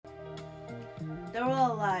They're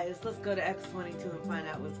all liars. Let's go to X22 and find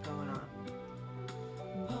out what's going on.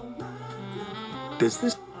 Does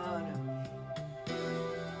this... Oh, no.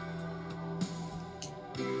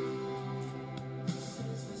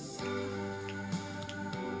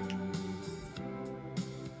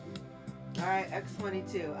 All right,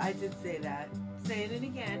 X22. I did say that. Saying it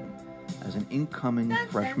again. As an incoming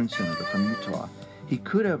freshman senator from Utah, he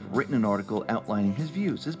could have written an article outlining his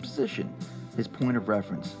views, his position, his point of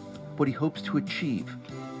reference, what he hopes to achieve.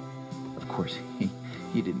 Of course, he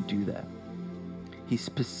didn't do that. He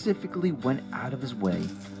specifically went out of his way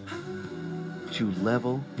to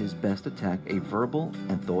level his best attack, a verbal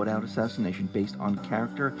and thought-out assassination based on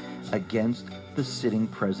character against the sitting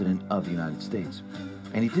president of the United States.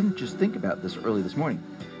 And he didn't just think about this early this morning.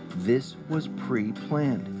 This was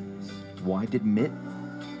pre-planned. Why did Mitt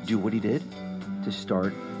do what he did? To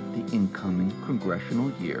start the incoming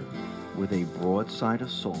congressional year with a broadside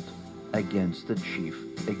assault against the chief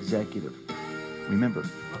executive. Remember.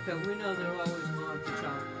 Okay, we know they're always going for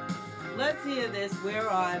Trump. Let's hear this. Where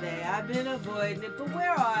are they? I've been avoiding it, but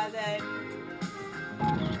where are they?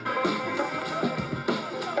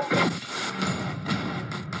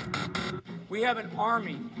 We have an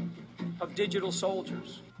army of digital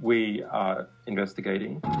soldiers. We are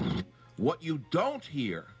investigating. What you don't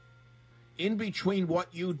hear, in between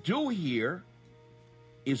what you do hear,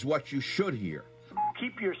 is what you should hear.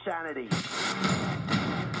 Keep your sanity.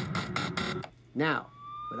 Now,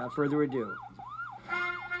 without further ado,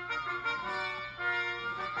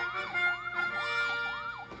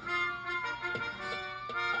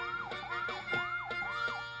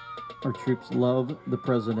 our troops love the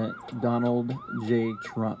President, Donald J.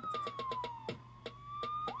 Trump.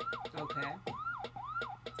 Okay.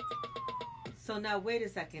 So now, wait a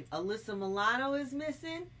second. Alyssa Milano is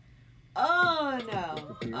missing? Oh,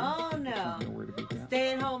 no. Oh, no.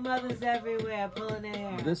 Stay-at-home mothers everywhere pulling their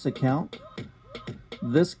hair. This account,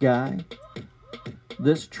 this guy,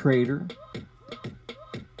 this traitor,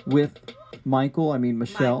 with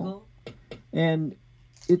Michelle, and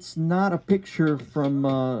it's not a picture from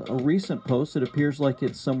a recent post. It appears like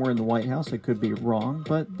it's somewhere in the White House. It could be wrong,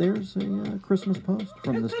 but there's a Christmas post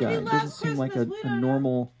from this guy. It doesn't seem like a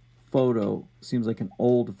normal photo. It seems like an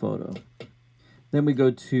old photo. Then we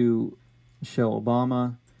go to Michelle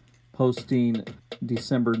Obama posting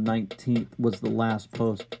December 19th was the last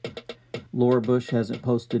post. Laura Bush hasn't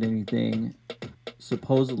posted anything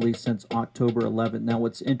supposedly since October 11th. Now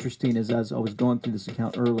what's interesting is, as I was going through this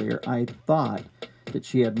account earlier, I thought that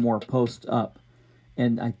she had more posts up,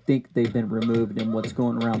 and I think they've been removed, and what's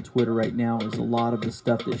going around Twitter right now is a lot of the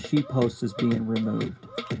stuff that she posts is being removed.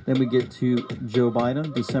 Then we get to Joe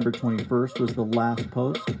Biden. December 21st was the last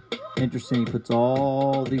post. Interesting, he puts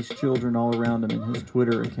all these children all around him in his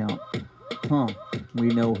Twitter account. We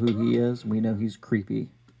know who he is. We know he's creepy.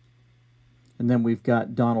 And then we've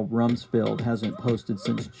got Donald Rumsfeld, hasn't posted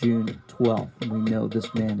since June 12th. We know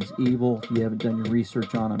this man is evil. If you haven't done your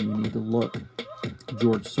research on him, you need to look.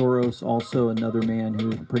 George Soros, also another man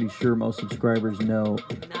who I'm pretty sure most subscribers know.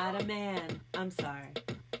 Not a man. I'm sorry.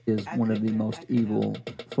 Is one of the most evil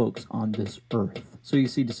folks on this earth. So you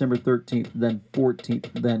see December 13th, then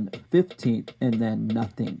 14th, then 15th, and then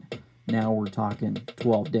nothing. Now we're talking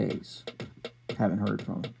 12 days. Haven't heard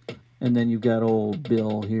from him. And then you've got old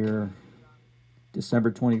Bill here.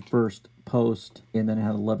 December 21st post, and then it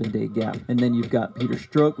had an 11-day gap. And then you've got Peter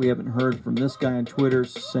Strzok. We haven't heard from this guy on Twitter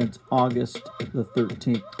since August the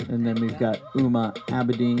 13th. And then we've got Uma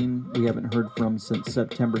Abedin. We haven't heard from since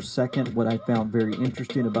September 2nd. What I found very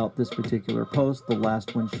interesting about this particular post, the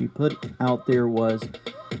last one she put out there was,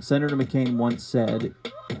 Senator McCain once said,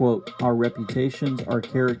 quote, "Our reputations, our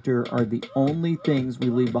character are the only things we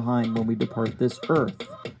leave behind when we depart this earth."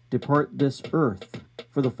 Depart this earth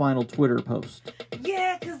for the final Twitter post.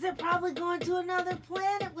 Yeah, because they're probably going to another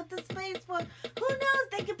planet with the space force. Who knows?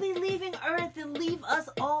 They could be leaving Earth and leave us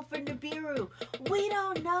all for Nibiru. We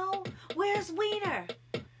don't know. Where's Wiener?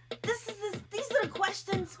 These are the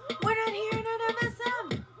questions we're not hearing on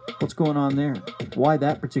MSM. What's going on there? Why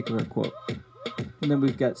that particular quote? And then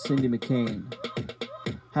we've got Cindy McCain.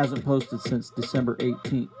 Hasn't posted since December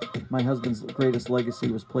 18th. My husband's greatest legacy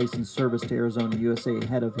was placing service to Arizona USA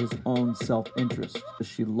ahead of his own self-interest.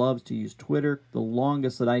 She loves to use Twitter. The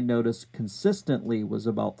longest that I noticed consistently was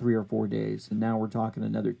about 3 or 4 days. And now we're talking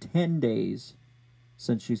another 10 days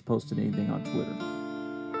since she's posted anything on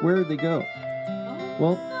Twitter. Where did they go?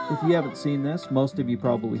 Well, if you haven't seen this, most of you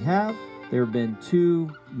probably have. There have been 2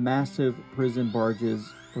 massive prison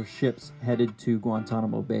barges or ships headed to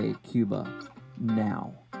Guantanamo Bay, Cuba,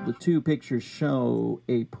 now. The 2 pictures show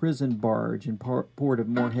a prison barge in port of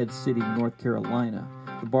Morehead City, North Carolina,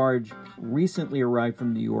 The barge recently arrived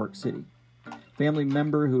from New York City. Family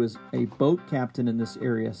member who is a boat captain in this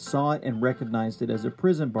area saw it and recognized it as a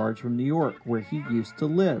prison barge from New York, where he used to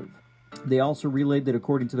live. They also relayed that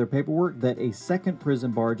according to their paperwork, that a second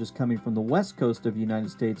prison barge is coming from the west coast of the United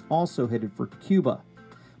States, also headed for Cuba.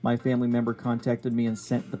 My family member contacted me and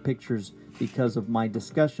sent the pictures because of my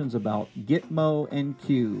discussions about Gitmo and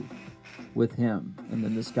Q with him. And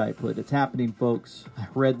then this guy put, "It's happening, folks. I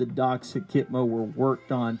read the docks at Gitmo were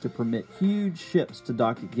worked on to permit huge ships to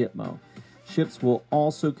dock at Gitmo. Ships will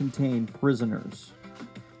also contain prisoners.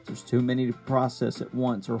 There's too many to process at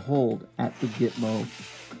once or hold at the Gitmo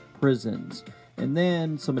prisons." And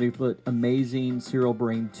then somebody put, "Amazing Serial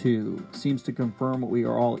Brain 2. Seems to confirm what we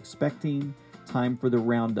are all expecting. Time for the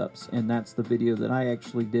roundups." And that's the video that I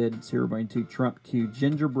actually did. Serial Brain 2, Trump, Q,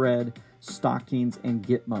 gingerbread, stockings, and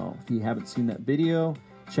Gitmo. If you haven't seen that video,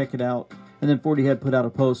 check it out. And then 40 Head put out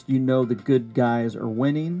a post, "You know the good guys are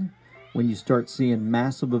winning when you start seeing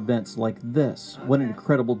massive events like this. What an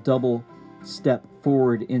incredible double step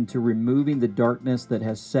forward into removing the darkness that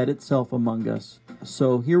has set itself among us."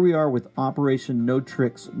 So here we are with Operation No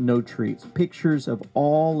Tricks, No Treats. Pictures of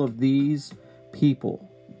all of these people.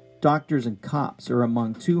 Doctors and cops are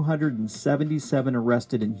among 277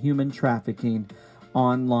 arrested in human trafficking,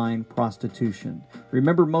 online prostitution.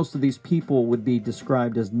 Remember, most of these people would be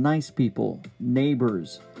described as nice people,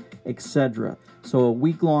 neighbors, etc. So a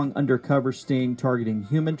week-long undercover sting targeting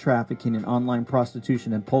human trafficking and online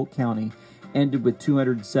prostitution in Polk County ended with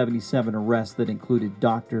 277 arrests that included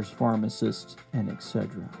doctors, pharmacists, and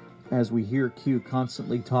etc. As we hear Q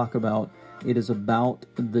constantly talk about, it is about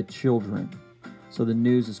the children. So the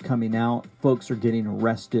news is coming out, folks are getting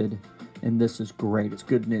arrested, and this is great. It's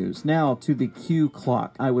good news. Now to the Q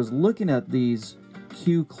clock. I was looking at these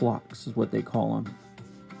Q clocks, is what they call them.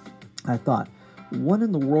 I thought, what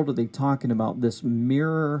in the world are they talking about, this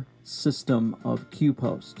mirror system of Q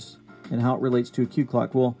posts and how it relates to a Q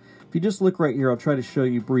clock? Well, if you just look right here, I'll try to show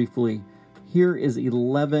you briefly. Here is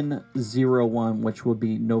 11:01, which will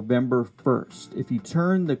be November 1st. If you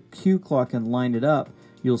turn the Q clock and line it up,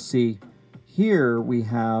 you'll see here we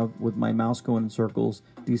have, with my mouse going in circles,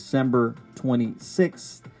 December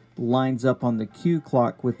 26th lines up on the Q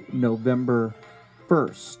clock with November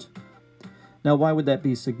 1st. Now, why would that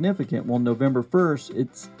be significant? Well, November 1st,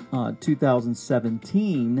 it's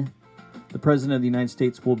 2017. The President of the United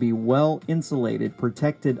States will be well insulated,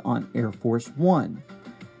 protected on Air Force One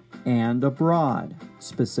and abroad.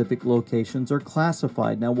 Specific locations are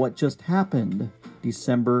classified. Now, what just happened?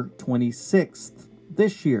 December 26th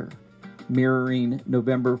this year, mirroring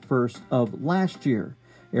November 1st of last year.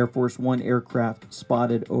 Air Force One aircraft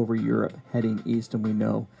spotted over Europe heading east, and we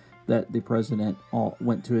know that the president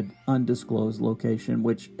went to an undisclosed location,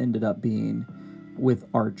 which ended up being with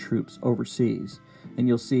our troops overseas. And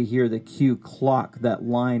you'll see here the Q clock, that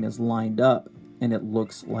line is lined up, and it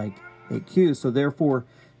looks like a Q. So therefore,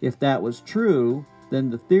 if that was true,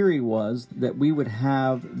 then the theory was that we would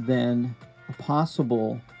have then a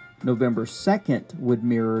possible November 2nd would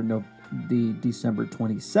mirror the December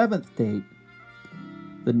 27th date.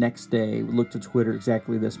 The next day, we looked at Twitter,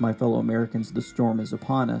 exactly this: "My fellow Americans, the storm is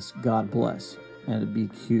upon us. God bless." And it'd be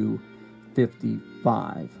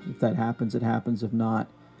Q55. If that happens, it happens. If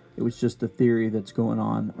not, it was just a theory that's going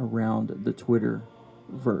on around the Twitter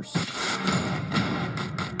verse.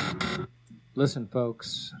 Listen,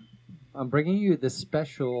 folks, I'm bringing you this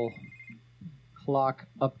special clock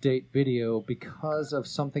update video because of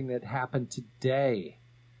something that happened today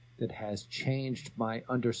that has changed my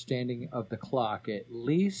understanding of the clock, at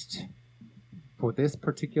least for this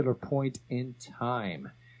particular point in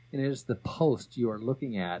time. And it is the post you are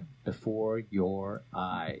looking at before your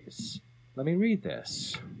eyes. Let me read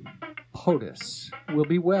this. POTUS will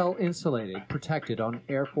be well insulated, protected on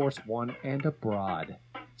Air Force One and abroad.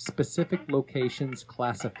 Specific locations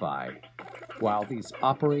classified. While these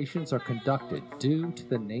operations are conducted due to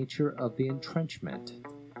the nature of the entrenchment,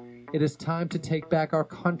 it is time to take back our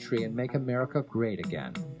country and make America great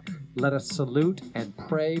again. Let us salute and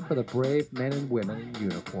pray for the brave men and women in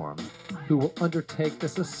uniform who will undertake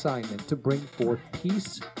this assignment to bring forth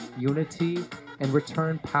peace, unity, and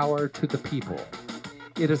return power to the people.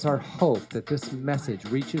 It is our hope that this message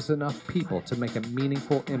reaches enough people to make a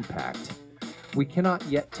meaningful impact. We cannot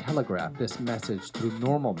yet telegraph this message through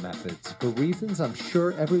normal methods for reasons I'm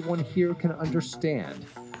sure everyone here can understand.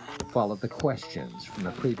 Follow the questions from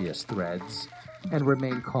the previous threads and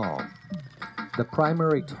remain calm. The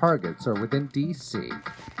primary targets are within D.C.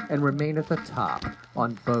 and remain at the top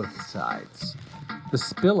on both sides. The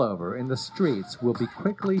spillover in the streets will be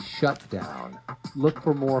quickly shut down. Look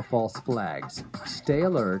for more false flags. Stay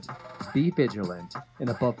alert, be vigilant, And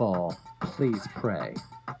above all, please pray.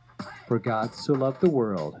 For God so loved the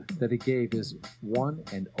world that he gave his one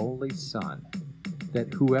and only Son,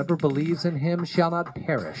 that whoever believes in him shall not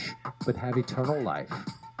perish, but have eternal life.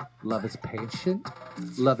 Love is patient.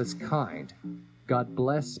 Love is kind. God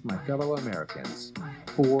bless my fellow Americans.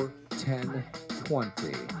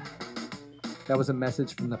 4-10-20. That was a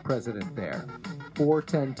message from the president there.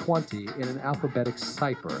 4-10-20 in an alphabetic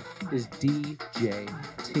cipher is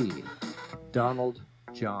DJT. Donald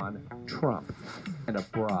John Trump, and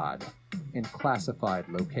abroad in classified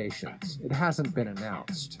locations. It hasn't been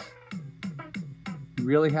announced. You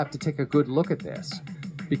really have to take a good look at this,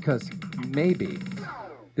 because maybe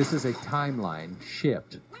this is a timeline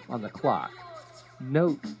shift on the clock.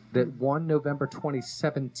 Note that 1 November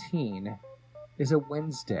 2017 is a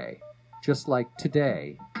Wednesday, just like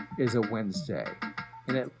today is a Wednesday.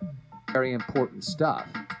 And it's very important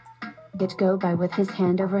stuff. It go by with his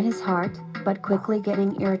hand over his heart, but quickly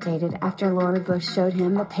getting irritated after Laura Bush showed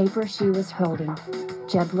him the paper she was holding.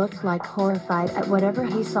 Jeb looked like horrified at whatever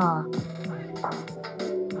he saw.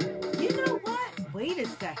 You know what? Wait a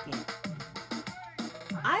second.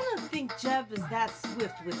 I don't think Jeb is that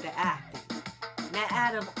swift with the acting. Now,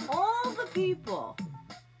 out of all the people,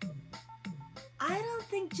 I don't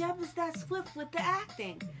think Jeb is that swift with the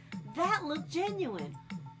acting. That looked genuine.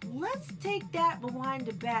 Let's take that, rewind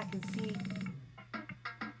it back, and see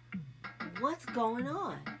what's going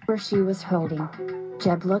on. Where she was holding.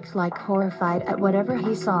 Jeb looked like horrified at whatever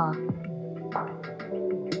he saw.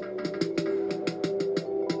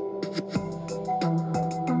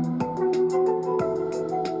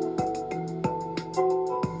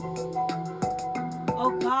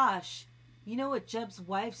 Oh gosh. You know what Jeb's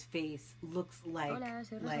wife's face looks like? Hola,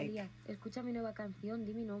 soy Rosalía. Escucha mi nueva canción,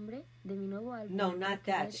 Di mi nombre, de mi nuevo álbum. No, not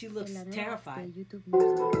that. She looks terrified. YouTube.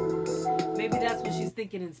 Maybe that's what she's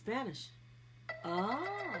thinking in Spanish. Oh.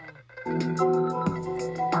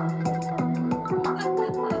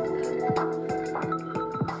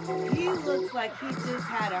 He looks like he just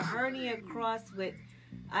had a hernia crossed with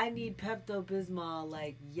I need Pepto-Bismol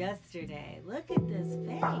like yesterday. Look at this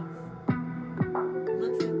face.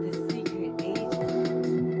 Looks at the secret agent.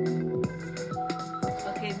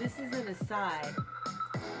 Okay, this is an aside.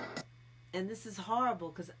 And this is horrible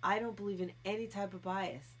because I don't believe in any type of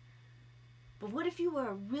bias. But what if you were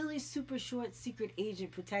a really super short secret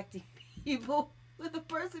agent protecting people? Would the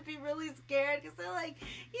person be really scared? Because they're like,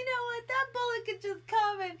 you know what, that bullet could just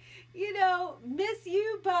come and, you know, miss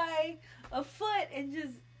you by a foot and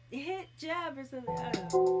just hit Jeb or something. I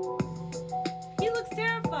don't know. He looks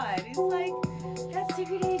terrified. He's like, that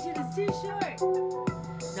secret agent is too short.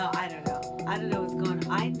 No, I don't know. I don't know what's going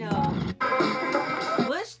on. I know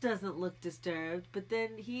Bush doesn't look disturbed, but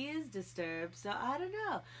then he is disturbed, so I don't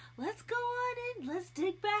know. Let's go on in. Let's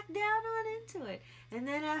dig back down on into it. And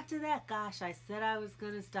then after that, gosh, I said I was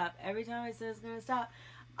going to stop. Every time I said I was going to stop,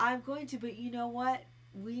 I'm going to. But you know what?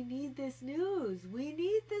 We need this news. We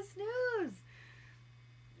need this news.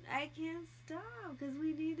 I can't stop because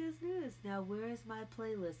we need this news. Now, where is my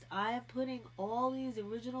playlist? I am putting all these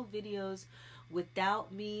original videos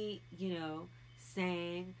without me, you know,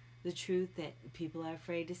 saying the truth that people are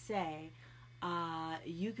afraid to say.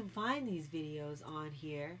 You can find these videos on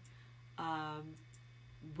here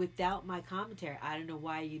without my commentary. I don't know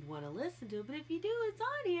why you'd want to listen to it, but if you do, it's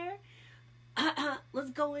on here.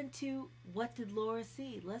 Let's go into what did Laura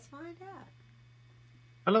see? Let's find out.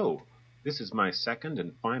 Hello. This is my second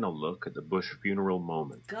and final look at the Bush funeral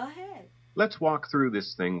moment. Go ahead. Let's walk through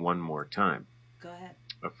this thing one more time. Go ahead.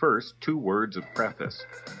 First, 2 words of preface.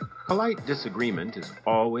 Polite disagreement is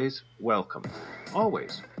always welcome.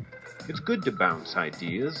 Always. It's good to bounce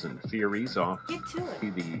ideas and theories off Get to it.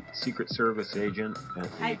 the Secret Service agent at the...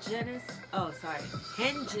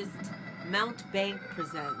 Hengist Mountbank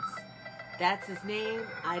presents. That's his name.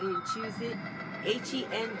 I didn't choose it.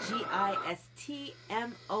 HENGISTMOUNTE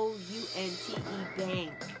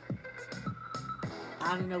Bank.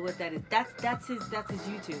 I don't know what that is. That's his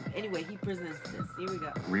YouTube. Anyway, he presents this. Here we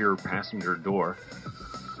go. Rear passenger door.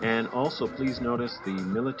 And also, please notice the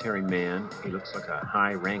military man. He looks like a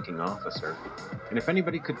high-ranking officer. And if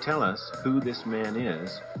anybody could tell us who this man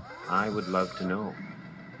is, I would love to know.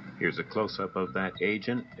 Here's a close-up of that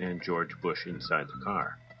agent and George Bush inside the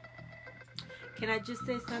car. Can I just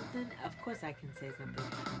say something? Of course I can say something.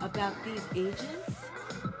 About these agents,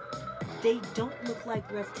 they don't look like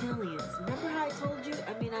reptilians. Remember how I told you?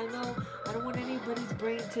 I mean, I know I don't want anybody's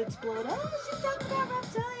brain to explode. Oh, she's talking about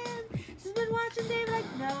reptilians. She's been watching David. Like,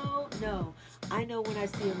 no. I know when I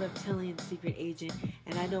see a reptilian secret agent,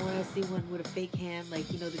 and I know when I see one with a fake hand,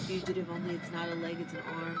 like, you know, the fugitive, only it's not a leg, it's an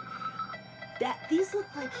arm. These look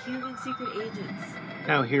like human secret agents.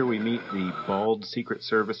 Now here we meet the bald Secret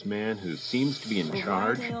Service man who seems to be in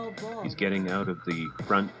charge. He's getting out of the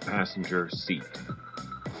front passenger seat.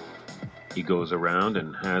 He goes around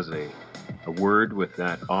and has a word with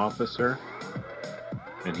that officer.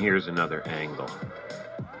 And here's another angle.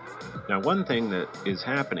 Now one thing that is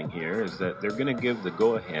happening here is that they're going to give the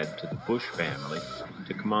go-ahead to the Bush family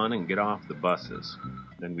to come on and get off the buses.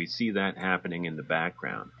 And we see that happening in the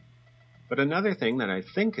background. But another thing that I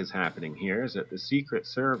think is happening here is that the Secret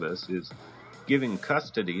Service is giving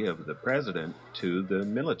custody of the president to the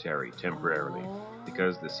military temporarily,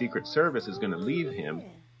 because the Secret Service is going to leave him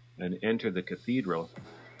and enter the cathedral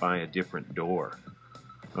by a different door.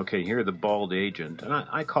 Okay, here the bald agent, and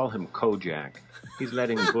I call him Kojak. He's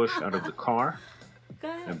letting Bush out of the car,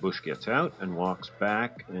 and Bush gets out and walks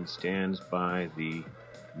back and stands by the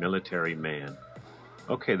military man.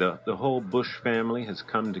 Okay, the whole Bush family has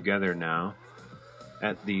come together now.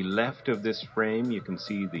 At the left of this frame, you can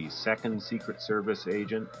see the second Secret Service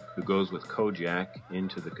agent who goes with Kojak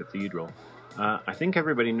into the cathedral. I think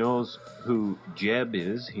everybody knows who Jeb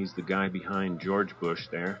is. He's the guy behind George Bush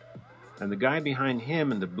there. And the guy behind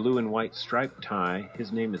him in the blue and white striped tie,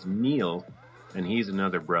 his name is Neil, and he's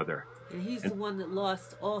another brother. And he's the one that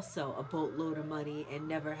lost also a boatload of money and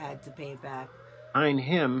never had to pay it back. Behind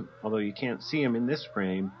him, although you can't see him in this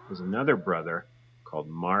frame, is another brother called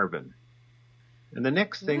Marvin. And the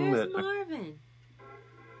next thing Where's Marvin?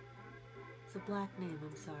 It's a black name,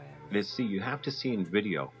 I'm sorry. Let's see, you have to see in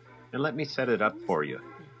video. And let me set it up for you.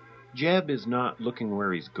 Jeb is not looking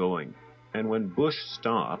where he's going. And when Bush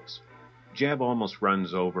stops, Jeb almost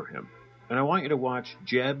runs over him. And I want you to watch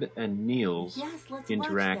Jeb and Neil's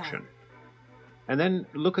interaction. And then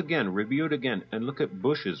look again, review it again, and look at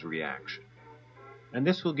Bush's reaction. And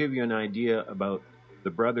this will give you an idea about the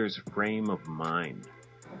brothers' frame of mind.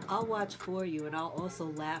 I'll watch for you, and I'll also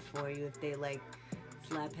laugh for you if they, like,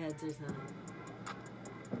 slap heads or something.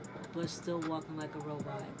 Bush still walking like a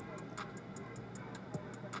robot.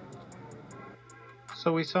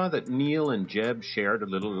 So we saw that Neil and Jeb shared a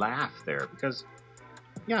little laugh there because,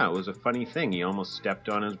 yeah, it was a funny thing. He almost stepped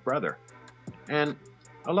on his brother. And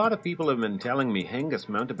a lot of people have been telling me, Hengist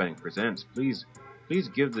Mountebank Presents, please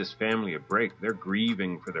give this family a break. They're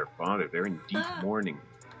grieving for their father. They're in deep mourning.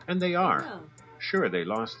 And they are. Yeah. Sure, they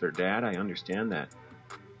lost their dad. I understand that.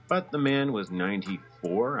 But the man was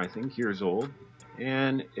 94, I think, years old.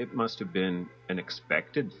 And it must have been an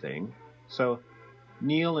expected thing. So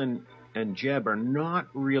Neil and Jeb are not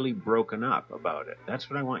really broken up about it. That's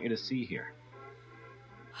what I want you to see here.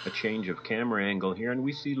 A change of camera angle here, and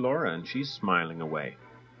we see Laura, and she's smiling away.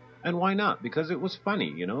 And why not? Because it was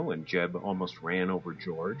funny, you know, when Jeb almost ran over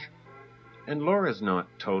George. And Laura's not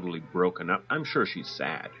totally broken up. I'm sure she's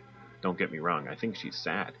sad. Don't get me wrong. I think she's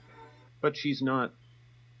sad. But she's not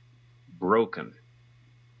broken.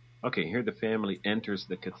 Okay, here the family enters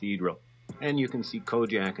the cathedral. And you can see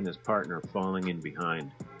Kojak and his partner falling in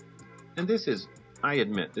behind. And this is, I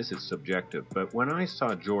admit, this is subjective. But when I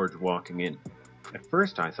saw George walking in, at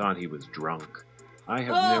first I thought he was drunk. I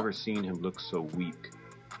have never seen him look so weak.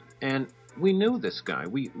 And we knew this guy.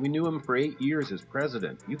 We knew him for 8 years as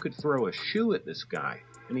president. You could throw a shoe at this guy,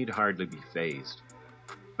 and he'd hardly be fazed.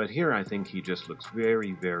 But here I think he just looks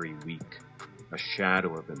very, very weak, a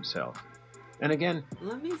shadow of himself. And again,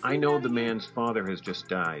 I know the man's father has just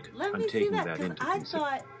died. I'm taking that into consideration.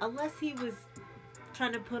 I thought, unless he was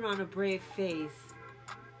trying to put on a brave face,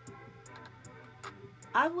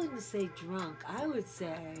 I wouldn't say drunk. I would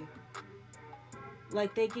say,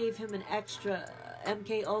 like, they gave him an extra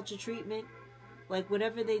MK Ultra treatment. Like,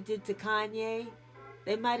 whatever they did to Kanye,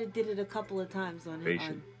 they might have did it a couple of times on him.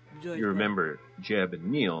 On George. You remember Jeb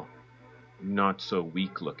and Neil, not so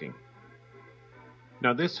weak looking.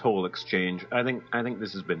 Now this whole exchange, I think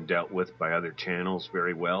this has been dealt with by other channels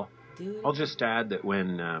very well. I'll just add that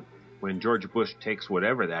when George Bush takes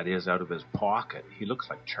whatever that is out of his pocket, he looks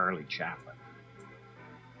like Charlie Chaplin.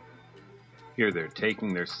 Here they're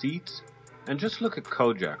taking their seats, and just look at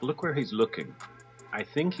Kojak. Look where he's looking. I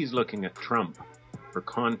think he's looking at Trump for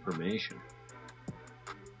confirmation.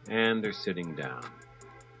 And they're sitting down.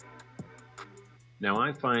 Now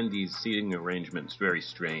I find these seating arrangements very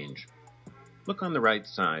strange. Look on the right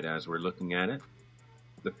side as we're looking at it.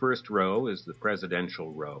 The first row is the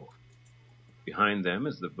presidential row. Behind them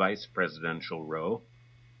is the vice presidential row.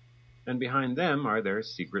 And behind them are their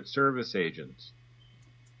Secret Service agents.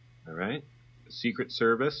 All right? The Secret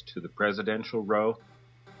Service to the presidential row.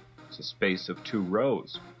 It's a space of 2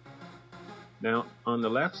 rows. Now, on the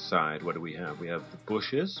left side, what do we have? We have the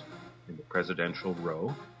Bushes in the presidential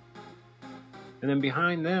row. And then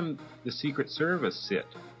behind them, the Secret Service sit,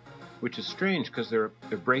 which is strange because they're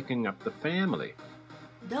breaking up the family.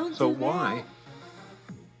 Don't So do why? that.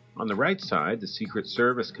 On the right side, the Secret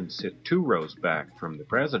Service can sit 2 rows back from the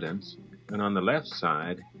presidents, and on the left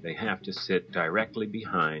side, they have to sit directly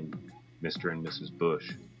behind Mr. and Mrs.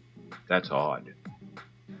 Bush. That's odd.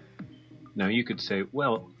 Now you could say,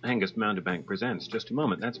 well, Angus Mountebank presents. Just a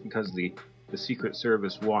moment. That's because the Secret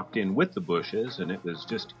Service walked in with the Bushes, and it was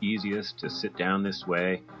just easiest to sit down this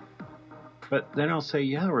way. But then I'll say,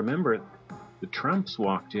 yeah, remember, the Trumps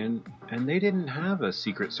walked in, and they didn't have a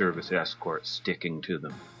Secret Service escort sticking to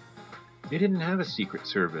them. They didn't have a Secret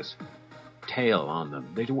Service tail on them.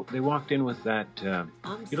 They walked in with that...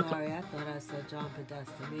 I'm sorry, I thought I saw John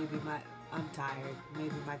Podesta. I'm tired.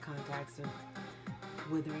 Maybe my contacts are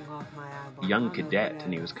withering off my eyeball. Young cadet,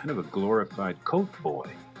 and he was kind of a glorified coat boy.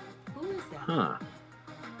 Who is that? Huh.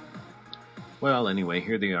 Well, anyway,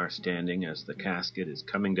 here they are standing as the casket is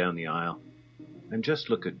coming down the aisle. And just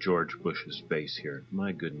look at George Bush's face here.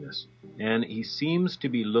 My goodness. And he seems to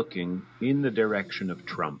be looking in the direction of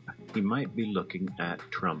Trump. He might be looking at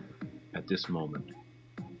Trump at this moment.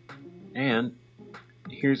 And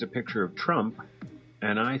here's a picture of Trump,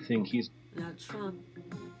 and I think he's... Now, Trump,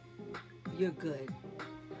 you're good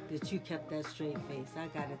that you kept that straight face. I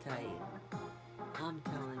gotta tell you. I'm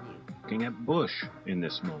telling you. Looking at Bush in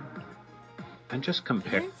this moment. And just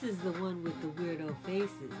compare... Pence is the one with the weirdo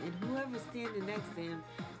faces, and whoever's standing next to him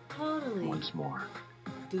totally... Once more.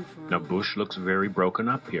 Do for Now, Bush looks very broken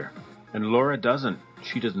up here. And Laura doesn't.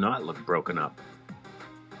 She does not look broken up.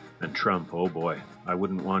 And Trump, oh boy, I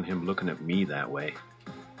wouldn't want him looking at me that way.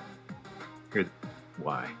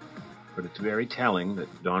 Why? But it's very telling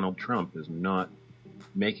that Donald Trump is not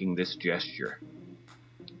making this gesture.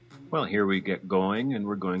 Well, here we get going, and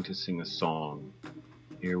we're going to sing a song.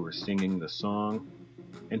 Here we're singing the song.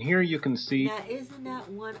 And here you can see... Now, isn't that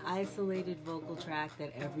one isolated vocal track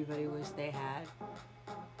that everybody wished they had?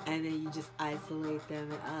 And then you just isolate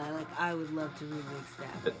them. And, I would love to remix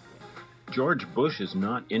that. George Bush is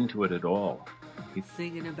not into it at all. He's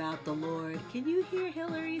singing about the Lord. Can you hear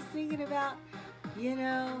Hillary singing about,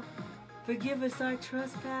 forgive us our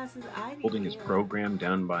trespasses? Holding his program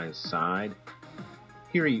down by his side.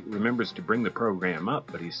 Here he remembers to bring the program up,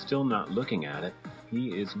 but he's still not looking at it.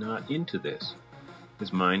 He is not into this.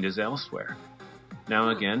 His mind is elsewhere. Now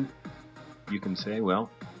again, you can say, well,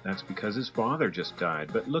 that's because his father just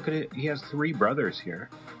died. But look at it. He has 3 brothers here.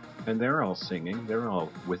 And they're all singing. They're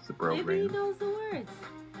all with the program. Maybe he knows the words.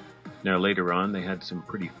 Now later on, they had some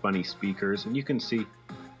pretty funny speakers. And you can see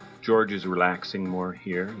George is relaxing more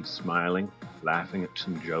here. He's smiling, laughing at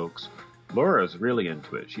some jokes. Laura's really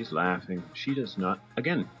into it. She's laughing. She does not,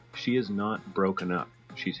 again, she is not broken up.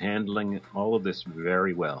 She's handling all of this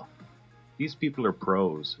very well. These people are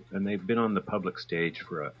pros, and they've been on the public stage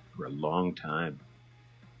for a long time.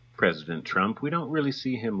 President Trump, we don't really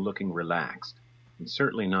see him looking relaxed, and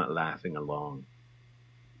certainly not laughing along.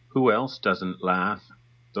 Who else doesn't laugh?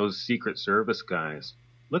 Those Secret Service guys.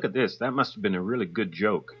 Look at this. That must have been a really good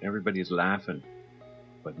joke. Everybody's laughing.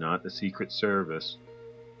 But not the Secret Service.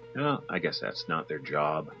 Well, I guess that's not their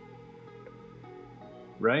job.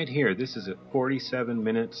 Right here, this is at 47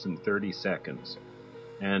 minutes and 30 seconds.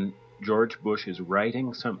 And George Bush is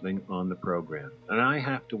writing something on the program. And I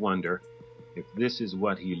have to wonder if this is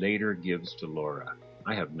what he later gives to Laura.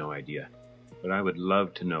 I have no idea. But I would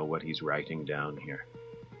love to know what he's writing down here.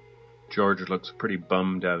 George looks pretty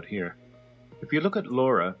bummed out here. If you look at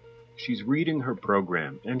Laura, she's reading her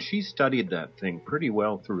program, and she studied that thing pretty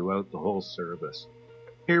well throughout the whole service.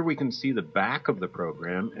 Here we can see the back of the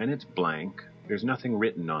program, and it's blank. There's nothing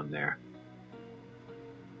written on there.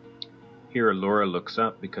 Here Laura looks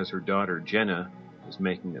up because her daughter Jenna is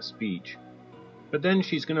making a speech. But then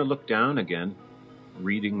she's going to look down again,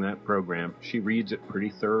 reading that program. She reads it pretty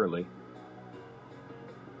thoroughly.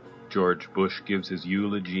 George Bush gives his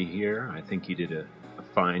eulogy here. I think he did a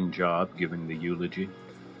fine job giving the eulogy.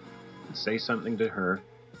 And say something to her.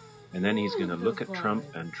 And then he's going to look at Trump,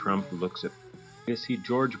 and Trump looks at... You see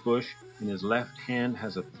George Bush in his left hand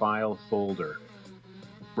has a file folder.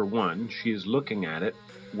 For one, she is looking at it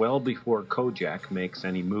well before Kojak makes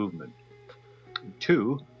any movement.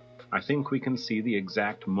 2, I think we can see the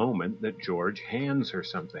exact moment that George hands her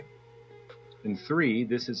something. And 3,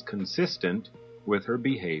 this is consistent with her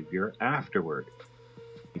behavior afterward.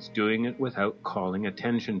 He's doing it without calling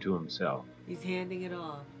attention to himself. He's handing it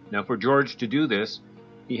off. Now for George to do this,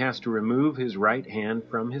 he has to remove his right hand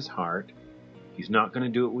from his heart. He's not going to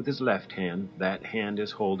do it with his left hand. That hand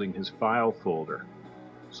is holding his file folder.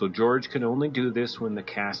 So George can only do this when the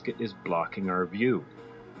casket is blocking our view.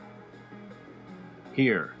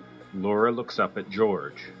 Here, Laura looks up at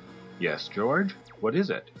George. Yes, George? What is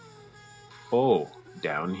it? Oh,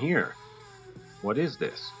 down here. What is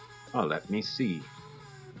this? Oh, let me see.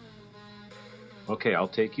 Okay, I'll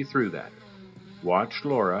take you through that. Watch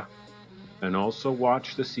Laura, and also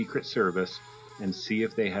watch the Secret Service, and see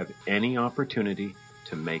if they have any opportunity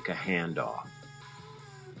to make a handoff.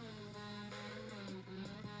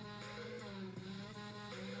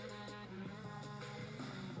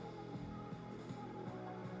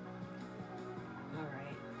 All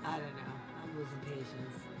right. I don't know. I'm losing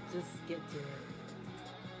patience. Just get to it.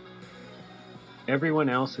 Everyone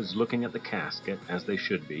else is looking at the casket, as they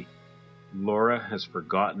should be. Laura has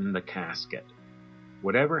forgotten the casket.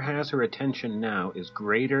 Whatever has her attention now is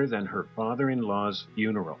greater than her father-in-law's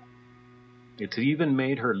funeral. It's even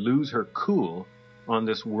made her lose her cool on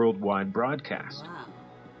this worldwide broadcast. Wow.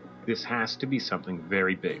 This has to be something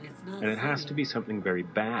very big, and it has funny. to be something very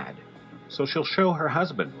bad. So she'll show her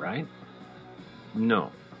husband, right?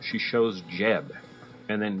 No, she shows Jeb,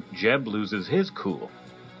 and then Jeb loses his cool.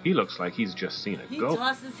 He looks like he's just seen a He ghost.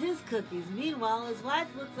 tosses his cookies. Meanwhile, his wife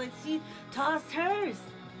looks like she tossed hers.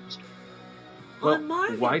 Well, On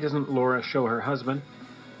Marvin. why doesn't Laura show her husband?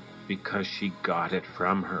 Because she got it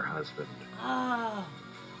from her husband. Oh.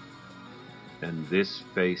 And this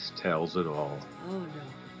face tells it all. Oh, no.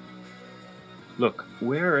 Look,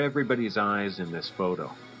 where are everybody's eyes in this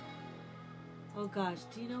photo? Oh, gosh.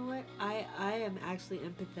 Do you know what? I am actually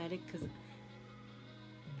empathetic because,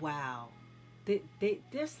 wow.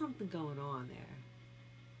 There's something going on there.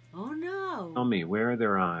 Oh, no. Tell me, where are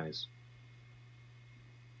their eyes?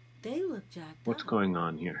 They look jacked What's up. going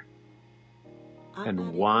on here? I'm not And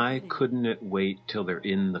even why kidding. couldn't it wait till they're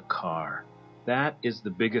in the car? That is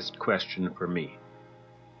the biggest question for me.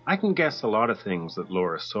 I can guess a lot of things that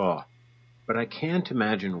Laura saw, but I can't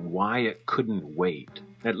imagine why it couldn't wait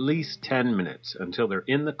at least 10 minutes until they're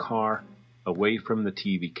in the car away from the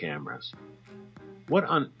TV cameras. What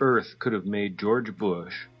on earth could have made George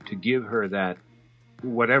Bush to give her that,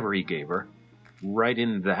 whatever he gave her, right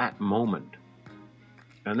in that moment?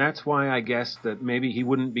 And that's why I guess that maybe he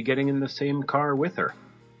wouldn't be getting in the same car with her.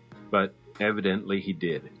 But evidently he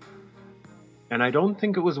did. And I don't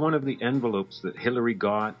think it was one of the envelopes that Hillary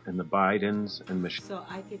got and the Bidens and Michelle. So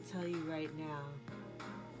I could tell you right now,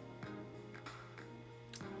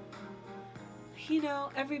 you know,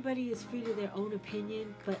 everybody is free to their own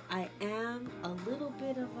opinion, but I am a little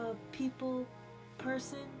bit of a people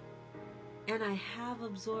person, and I have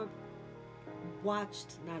I've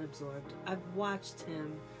watched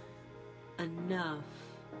him enough.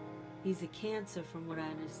 He's a Cancer from what I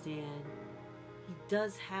understand. He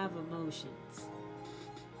does have emotions.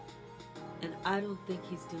 And I don't think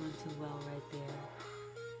he's doing too well right there.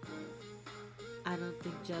 I don't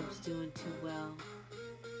think Jeb's doing too well.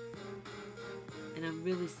 And I'm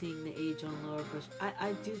really seeing the age on Laura Bush.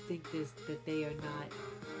 I do think that they are not,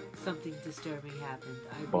 something disturbing happened.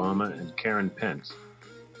 I Obama really do. and Karen Pence.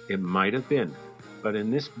 It might have been, but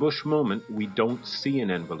in this Bush moment, we don't see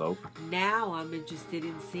an envelope. Now I'm interested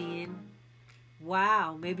in seeing,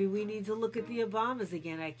 wow, maybe we need to look at the Obamas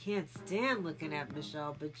again. I can't stand looking at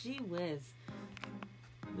Michelle, but gee whiz.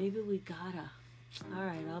 Maybe we gotta. All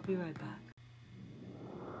right, I'll be right back.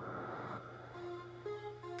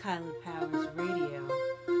 Kyla Powers Radio.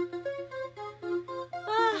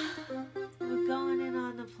 We're going in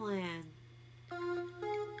on the plan.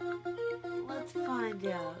 Let's find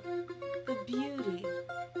out the beauty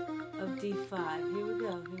of D5. Here we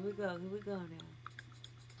go now.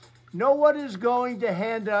 No one is going to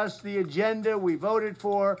hand us the agenda we voted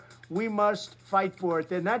for. We must fight for it.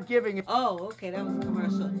 They're not giving it. Oh, okay, that was a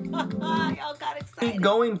commercial. Y'all got excited.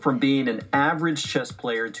 Going from being an average chess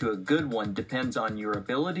player to a good one depends on your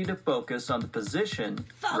ability to focus on the position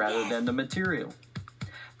rather than the material.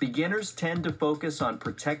 Beginners tend to focus on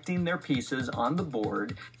protecting their pieces on the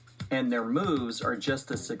board, and their moves are just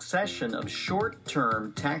a succession of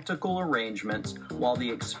short-term tactical arrangements, while the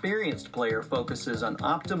experienced player focuses on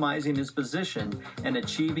optimizing his position and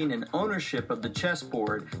achieving an ownership of the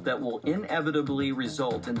chessboard that will inevitably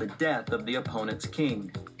result in the death of the opponent's king.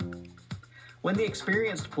 When the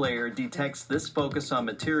experienced player detects this focus on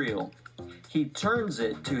material, he turns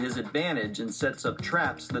it to his advantage and sets up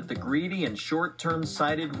traps that the greedy and short-term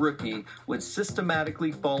sighted rookie would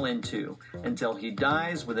systematically fall into until he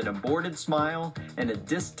dies with an aborted smile and a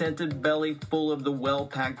distented belly full of the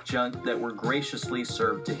well-packed junk that were graciously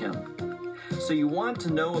served to him. So you want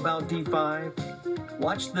to know about D5?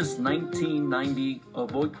 Watch this 1990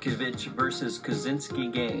 Ovotkevich versus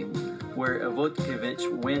Kaczynski game, where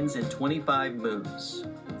Ovotkevich wins in 25 moves.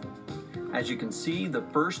 As you can see, the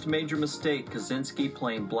first major mistake Kaczynski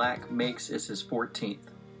playing black makes is his 14th,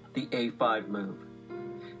 the A5 move.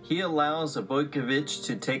 He allows Vojkovic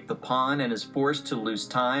to take the pawn and is forced to lose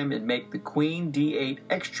time and make the queen d8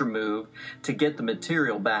 extra move to get the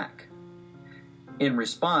material back. In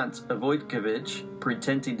response, Vojkovic,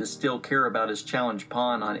 pretending to still care about his challenge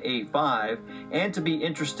pawn on a5 and to be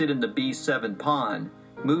interested in the b7 pawn,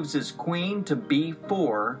 moves his queen to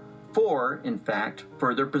b4, in fact,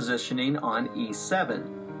 further positioning on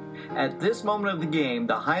e7. At this moment of the game,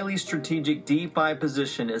 the highly strategic d5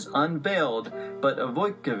 position is unveiled, but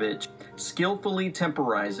Vojkovic skillfully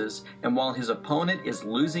temporizes, and while his opponent is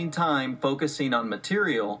losing time focusing on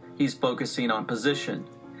material, he's focusing on position.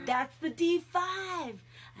 That's the d5. I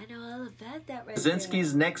know all about that right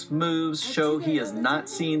Kaczynski's next moves show he has not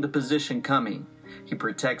seen the position coming. He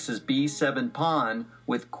protects his b7 pawn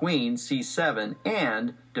with queen c7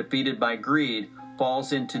 and, defeated by greed,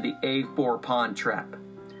 falls into the a4 pawn trap.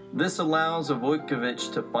 This allows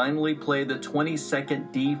Vojkovic to finally play the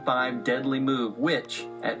 22nd d5 deadly move, which,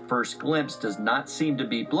 at first glimpse, does not seem to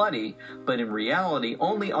be bloody, but in reality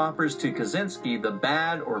only offers to Kaczynski the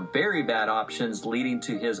bad or very bad options leading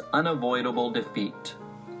to his unavoidable defeat.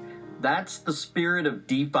 That's the spirit of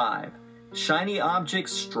d5. Shiny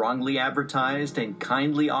objects strongly advertised and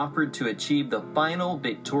kindly offered to achieve the final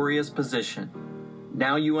victorious position.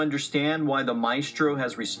 Now you understand why the maestro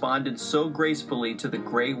has responded so gracefully to the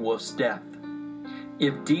Grey Wolf's death.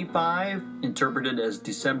 If D5, interpreted as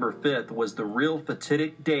December 5th, was the real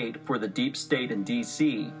fatidic date for the deep state in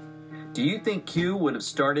DC, do you think Q would have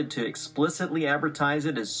started to explicitly advertise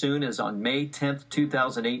it as soon as on May 10th,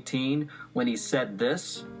 2018, when he said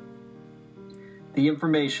this? The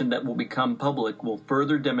information that will become public will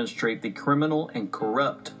further demonstrate the criminal and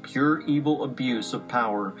corrupt, pure evil abuse of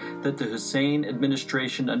power that the Hussein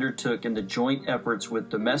administration undertook in the joint efforts with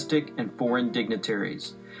domestic and foreign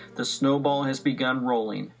dignitaries. The snowball has begun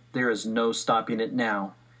rolling. There is no stopping it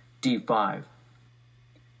now. D5.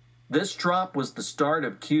 This drop was the start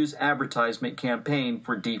of Q's advertisement campaign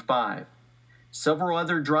for D5. Several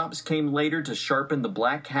other drops came later to sharpen the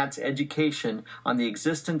Black Hat's education on the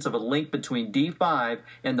existence of a link between D5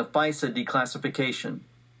 and the FISA declassification.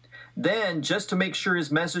 Then, just to make sure his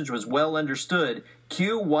message was well understood,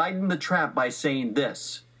 Q widened the trap by saying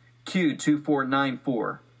this,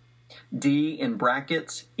 Q2494, D in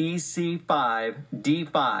brackets, EC5,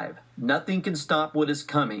 D5, nothing can stop what is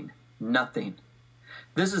coming, nothing.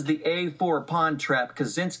 This is the A4 pawn trap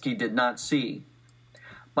Kaczynski did not see.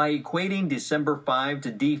 By equating December 5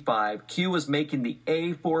 to D5, Q was making the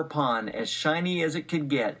A4 pawn as shiny as it could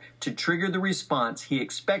get to trigger the response he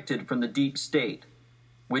expected from the deep state.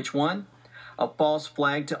 Which one? A false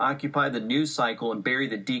flag to occupy the news cycle and bury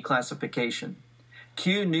the declassification.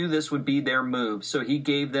 Q knew this would be their move, so he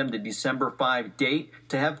gave them the December 5 date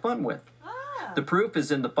to have fun with. The proof is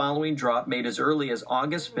in the following drop made as early as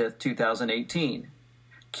August 5th, 2018.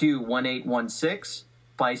 Q1816,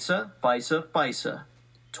 FISA, FISA, FISA.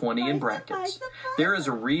 20 in brackets. There is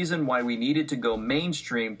a reason why we needed to go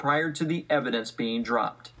mainstream prior to the evidence being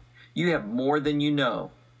dropped. You have more than you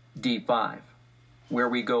know. D5. Where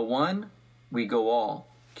we go one, we go all.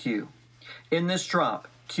 Q. In this drop,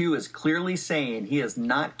 Q is clearly saying he is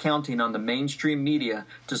not counting on the mainstream media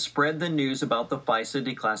to spread the news about the FISA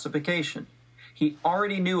declassification. He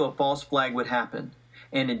already knew a false flag would happen,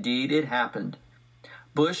 and indeed it happened.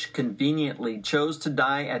 Bush conveniently chose to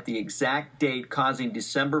die at the exact date causing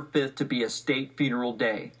December 5th to be a state funeral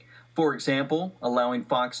day. For example, allowing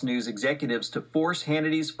Fox News executives to force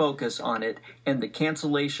Hannity's focus on it and the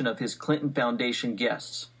cancellation of his Clinton Foundation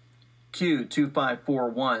guests.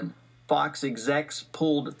 Q2541, Fox execs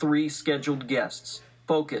pulled 3 scheduled guests.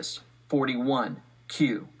 Focus 41,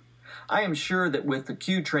 Q. I am sure that with the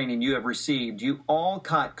Q training you have received, you all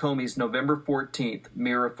caught Comey's November 14th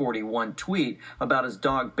Mirror 41 tweet about his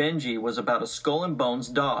dog Benji was about a skull and bones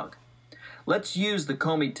dog. Let's use the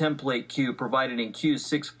Comey template Q provided in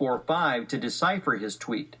Q645 to decipher his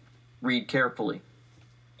tweet. Read carefully.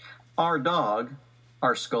 Our dog,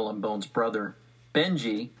 our skull and bones brother,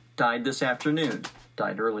 Benji, died this afternoon,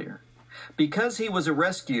 died earlier. Because he was a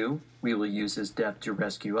rescue, we will use his death to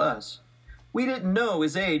rescue us. We didn't know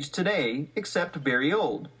his age today, except very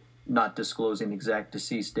old, not disclosing exact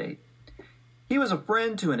deceased date. He was a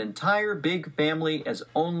friend to an entire big family as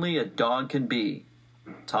only a dog can be.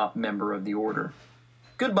 Top member of the order.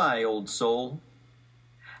 Goodbye, old soul.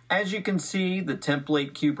 As you can see, the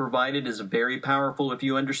template Q provided is very powerful if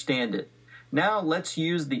you understand it. Now let's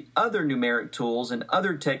use the other numeric tools and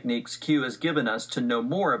other techniques Q has given us to know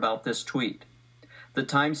more about this tweet. The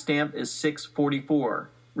timestamp is 6:44.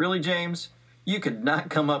 Really, James? You could not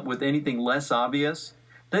come up with anything less obvious?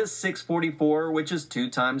 This 644, which is 2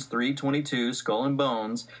 times 322 skull and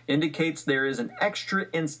bones, indicates there is an extra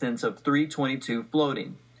instance of 322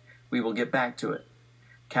 floating. We will get back to it.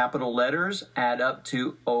 Capital letters add up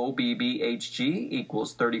to OBBHG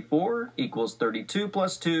equals 34 equals 32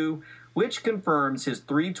 plus 2, which confirms his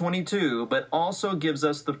 322, but also gives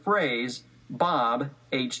us the phrase Bob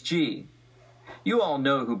HG. You all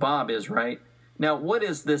know who Bob is, right? Now, what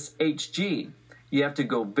is this HG? You have to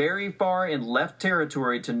go very far in left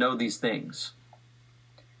territory to know these things.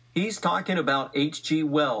 He's talking about H.G.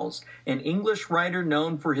 Wells, an English writer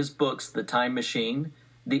known for his books The Time Machine,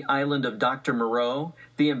 The Island of Dr. Moreau,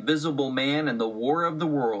 The Invisible Man, and The War of the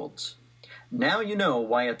Worlds. Now you know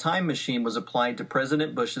why a time machine was applied to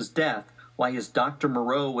President Bush's death, why his Dr.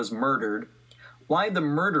 Moreau was murdered, why the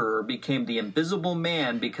murderer became the Invisible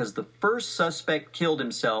Man because the first suspect killed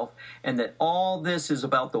himself, and that all this is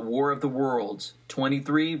about the War of the Worlds,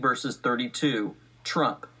 23 versus 32,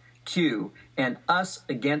 Trump, Q, and us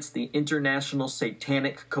against the international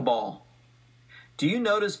satanic cabal. Do you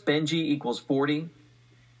notice Benji equals 40?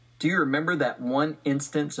 Do you remember that one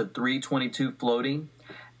instance of 322 floating?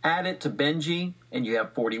 Add it to Benji, and you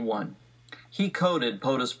have 41. He coded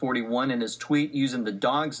POTUS 41 in his tweet using the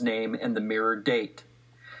dog's name and the mirrored date.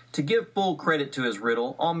 To give full credit to his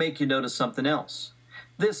riddle, I'll make you notice something else.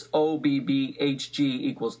 This OBBHG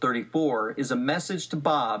equals 34 is a message to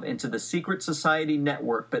Bob and to the secret society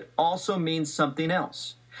network, but also means something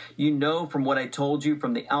else. You know from what I told you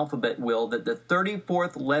from the alphabet wheel that the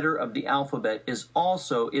 34th letter of the alphabet is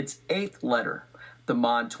also its 8th letter, the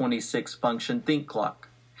mod 26 function think clock.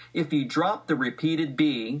 If you drop the repeated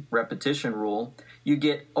B, repetition rule, you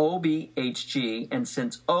get OBHG, and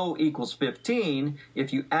since O equals 15,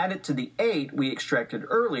 if you add it to the 8 we extracted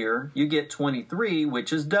earlier, you get 23,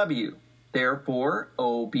 which is W. Therefore,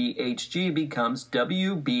 OBHG becomes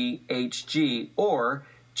WBHG, or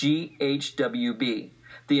GHWB,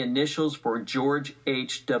 the initials for George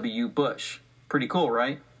H.W. Bush. Pretty cool,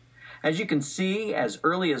 right? As you can see, as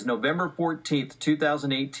early as November 14th,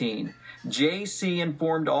 2018, JC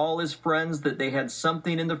informed all his friends that they had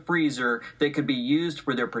something in the freezer that could be used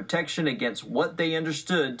for their protection against what they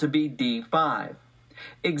understood to be D5.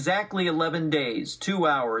 Exactly 11 days, 2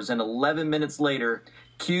 hours, and 11 minutes later,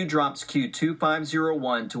 Q drops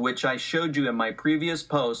Q2501, to which I showed you in my previous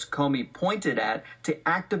post Comey pointed at to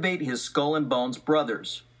activate his Skull and Bones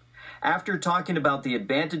brothers. After talking about the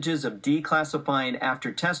advantages of declassifying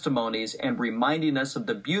after testimonies and reminding us of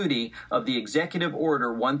the beauty of the Executive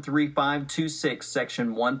Order 13526,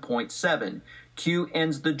 Section 1.7, Q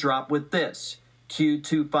ends the drop with this,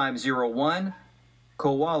 Q2501,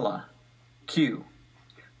 koala, Q.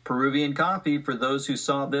 Peruvian coffee, for those who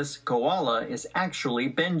saw this, koala is actually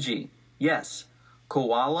Benji. Yes,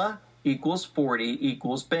 koala equals 40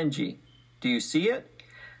 equals Benji. Do you see it?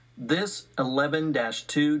 This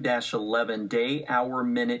 11-2-11 day, hour,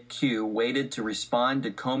 minute Q waited to respond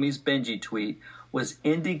to Comey's Benji tweet was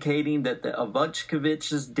indicating that the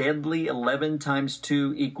Avutchkovich's deadly 11 times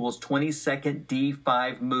 2 equals 22nd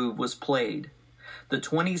D5 move was played. The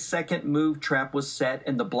 22nd move trap was set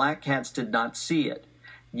and the Black Cats did not see it.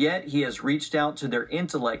 Yet he has reached out to their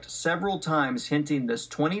intellect several times hinting this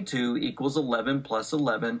 22 equals 11 plus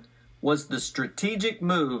 11 was the strategic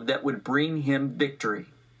move that would bring him victory.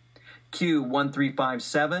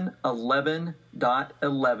 Q1357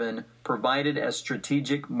 11.11 provided as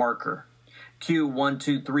strategic marker.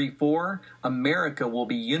 Q1234 America will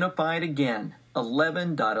be unified again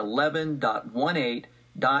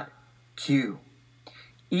 11.11.18.Q.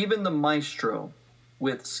 Even the maestro,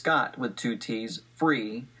 with Scott with 2 T's,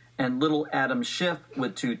 free, and little Adam Schiff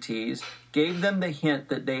with 2 T's, gave them the hint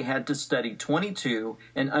that they had to study 22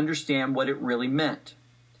 and understand what it really meant.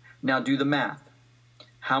 Now do the math.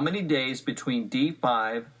 How many days between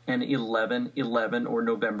D5 and 11/11 or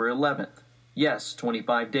November 11th? Yes,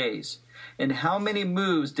 25 days. And how many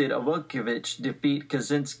moves did Avutkovich defeat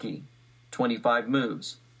Kaczynski? 25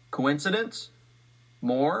 moves. Coincidence?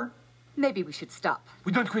 More? Maybe we should stop.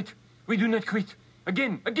 We don't quit. We do not quit.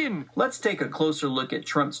 Again. Let's take a closer look at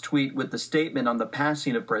Trump's tweet with the statement on the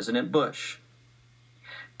passing of President Bush.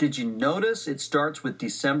 Did you notice it starts with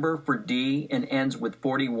December for D and ends with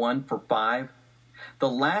 41 for 5? The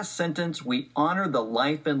last sentence, we honor the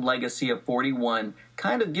life and legacy of 41,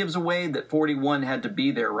 kind of gives away that 41 had to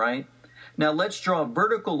be there, right? Now let's draw a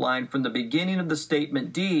vertical line from the beginning of the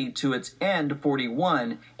statement D to its end,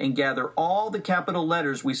 41, and gather all the capital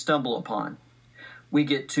letters we stumble upon. We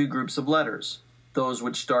get 2 groups of letters, those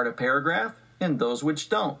which start a paragraph and those which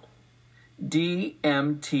don't.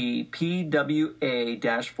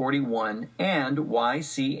 DMTPWA-41 and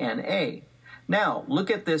YCNA. Now, look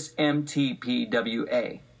at this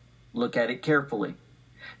MTPWA. Look at it carefully.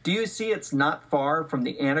 Do you see it's not far from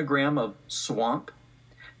the anagram of swamp?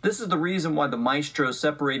 This is the reason why the maestro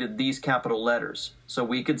separated these capital letters, so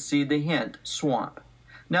we could see the hint, swamp.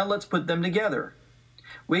 Now let's put them together.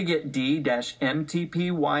 We get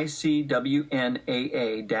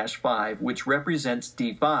D-MTPYCWNAA-5, which represents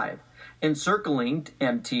D5, encircling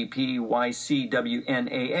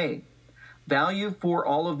MTPYCWNAA. Value for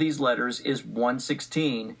all of these letters is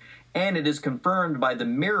 116, and it is confirmed by the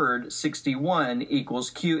mirrored 61 equals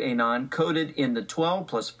QAnon coded in the 12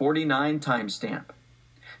 plus 49 timestamp.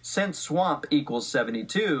 Since swamp equals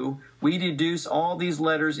 72, we deduce all these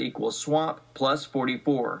letters equal swamp plus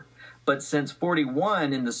 44. But since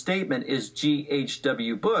 41 in the statement is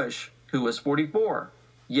G.H.W. Bush, who was 44?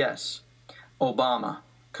 Yes, Obama.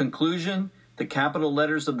 Conclusion, the capital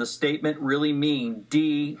letters of the statement really mean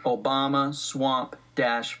D, Obama, swamp,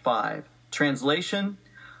 -5. Translation,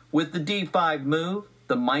 with the D5 move,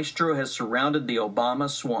 the maestro has surrounded the Obama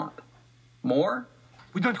swamp. More?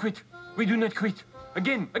 We don't quit. We do not quit.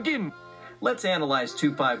 Again. Let's analyze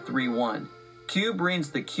 2531. Q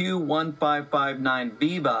brings the Q1559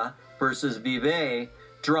 Viva versus Vive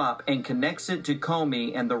drop and connects it to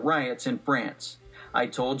Comey and the riots in France. I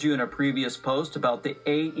told you in a previous post about the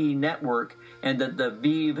AE network and that the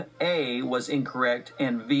Vive A was incorrect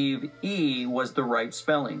and Vive E was the right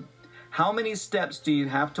spelling. How many steps do you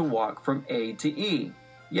have to walk from A to E?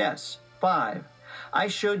 Yes, 5. I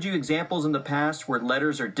showed you examples in the past where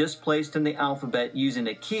letters are displaced in the alphabet using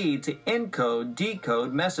a key to encode,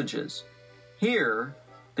 decode messages. Here,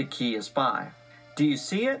 the key is 5. Do you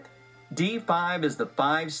see it? D5 is the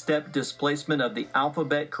 5-step displacement of the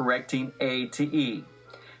alphabet correcting A to E.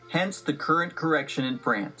 Hence the current correction in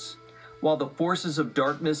France. While the forces of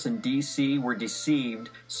darkness in DC were deceived,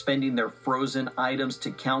 spending their frozen items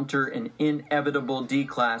to counter an inevitable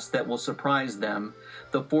D-class that will surprise them,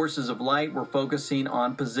 the forces of light were focusing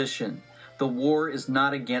on position. The war is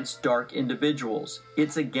not against dark individuals.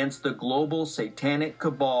 It's against the global satanic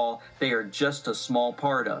cabal they are just a small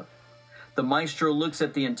part of. The maestro looks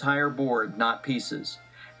at the entire board, not pieces.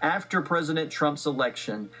 After President Trump's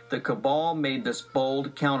election, the cabal made this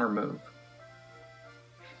bold countermove.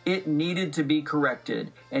 It needed to be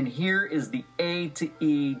corrected, and here is the A to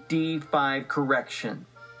E D5 correction.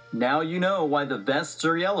 Now you know why the vests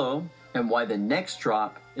are yellow and why the next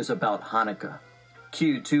drop is about Hanukkah.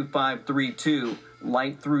 Q2532,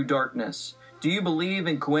 light through darkness. Do you believe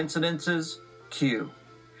in coincidences? Q.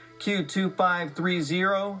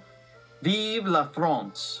 Q2530, vive la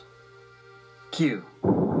France. Q.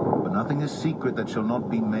 For nothing is secret that shall not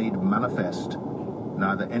be made manifest,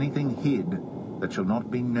 neither anything hid that shall not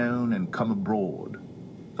be known and come abroad.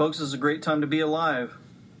 Folks, this is a great time to be alive.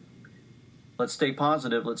 Let's stay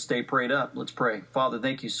positive. Let's stay prayed up. Let's pray. Father,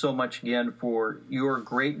 thank you so much again for your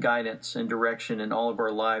great guidance and direction in all of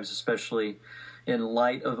our lives, especially in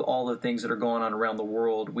light of all the things that are going on around the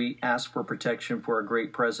world. We ask for protection for our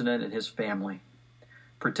great president and his family.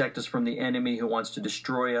 Protect us from the enemy who wants to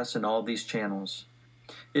destroy us in all these channels.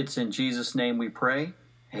 It's in Jesus' name we pray.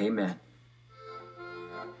 Amen.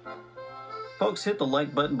 Folks, hit the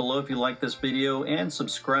like button below if you like this video and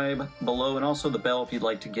subscribe below, and also the bell if you'd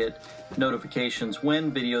like to get notifications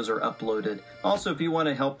when videos are uploaded. Also, if you want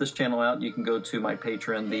to help this channel out, you can go to my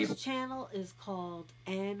Patreon. This channel is called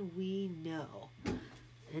And We Know.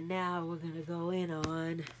 And now we're going to go in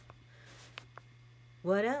on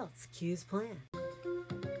what else? Q's plan.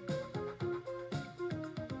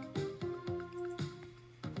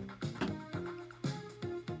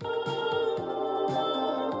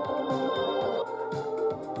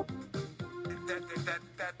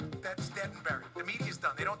 That's dead and buried. The media's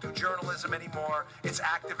done. They don't do journalism anymore. It's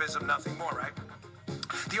activism, nothing more, right?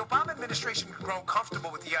 The Obama administration had grown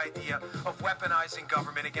comfortable with the idea of weaponizing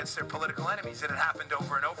government against their political enemies, and it happened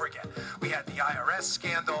over and over again. We had the IRS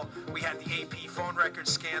scandal, we had the AP phone record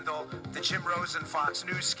scandal, the Jim Rosen Fox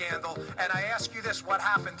News scandal, and I ask you this, what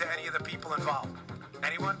happened to any of the people involved?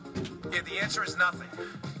 Anyone? Yeah, the answer is nothing.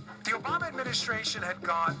 The Obama administration had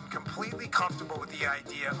gotten completely comfortable with the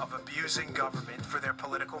idea of abusing government for their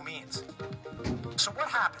political means. So what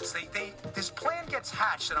happens? This plan gets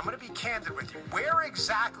hatched, and I'm going to be candid with you. Where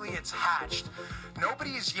exactly it's hatched,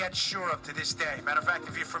 nobody is yet sure of to this day. Matter of fact,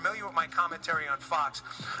 if you're familiar with my commentary on Fox,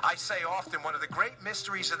 I say often one of the great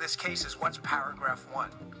mysteries of this case is what's paragraph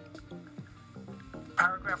 1.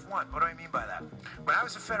 Paragraph 1, what do I mean by that? When I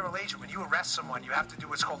was a federal agent, when you arrest someone, you have to do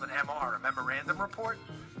what's called an MR, a memorandum report.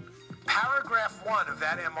 Paragraph 1 of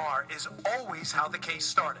that MR is always how the case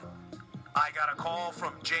started. I got a call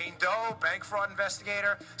from Jane Doe, bank fraud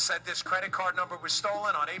investigator, said this credit card number was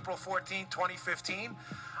stolen on April 14, 2015.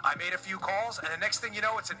 I made a few calls, and the next thing you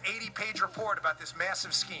know, it's an 80-page report about this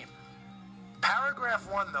massive scheme. Paragraph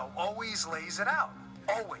 1, though, always lays it out.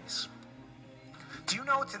 Always. Do you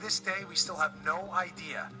know to this day we still have no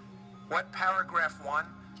idea what paragraph 1,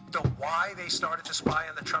 the why they started to spy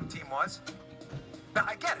on the Trump team was? Now,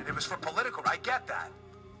 I get it. It was for political. I get that.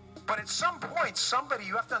 But at some point, somebody,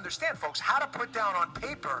 you have to understand, folks, how to put down on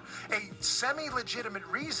paper a semi-legitimate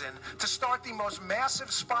reason to start the most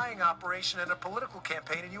massive spying operation in a political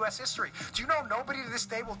campaign in U.S. history. Do you know nobody to this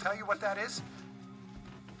day will tell you what that is?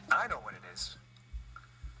 I know what it is.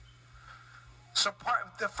 So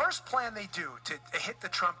the first plan they do to hit the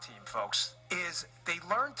Trump team, folks, is they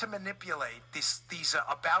learn to manipulate these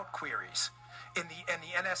about queries in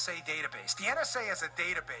the NSA database. The NSA has a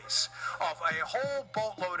database of a whole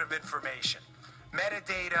boatload of information,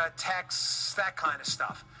 metadata, texts, that kind of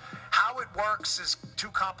stuff. How it works is too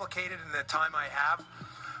complicated in the time I have.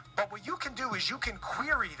 But what you can do is you can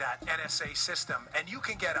query that NSA system and you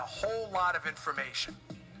can get a whole lot of information.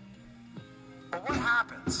 But what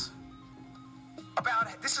happens?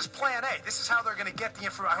 This is plan A. This is how they're going to get the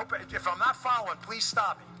information. I hope, if I'm not following, please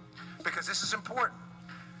stop me, because this is important.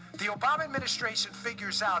 The Obama administration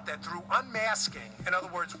figures out that through unmasking, in other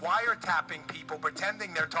words, wiretapping people,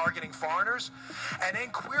 pretending they're targeting foreigners, and then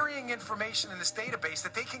querying information in this database,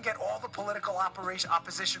 that they can get all the political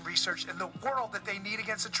opposition research in the world that they need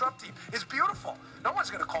against the Trump team. It's beautiful. No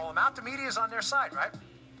one's going to call them out. The media is on their side, right?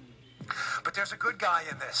 But there's a good guy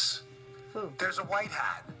in this. Who? There's a white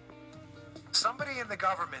hat. Somebody in the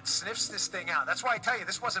government sniffs this thing out. That's why I tell you,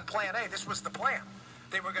 this wasn't plan A, this was the plan.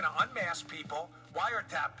 They were going to unmask people,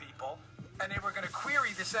 wiretap people, and they were going to query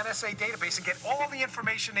this NSA database and get all the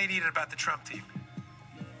information they needed about the Trump team.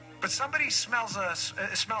 But somebody smells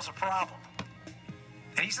a problem,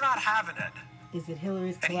 and he's not having it. Is it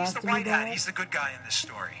Hillary's And he's the white hat. He's the good guy in this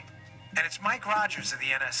story. And it's Mike Rogers of the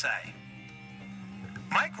NSA.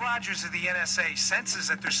 Mike Rogers of the NSA senses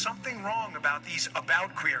that there's something wrong about these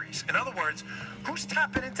about queries. In other words, who's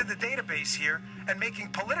tapping into the database here and making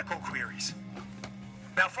political queries?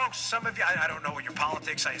 Now, folks, some of you, I don't know what your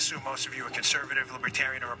politics, I assume most of you are conservative,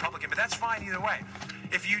 libertarian, or Republican, but that's fine either way.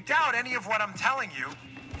 If you doubt any of what I'm telling you,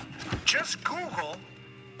 just Google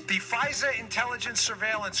the FISA Intelligence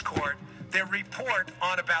Surveillance Court, their report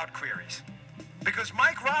on about queries. Because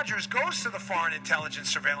Mike Rogers goes to the Foreign Intelligence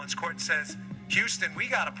Surveillance Court and says, Houston, we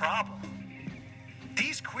got a problem.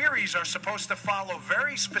 These queries are supposed to follow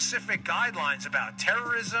very specific guidelines about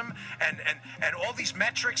terrorism, and all these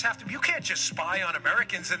metrics have to be. You can't just spy on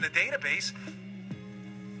Americans in the database.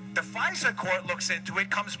 The FISA court looks into it,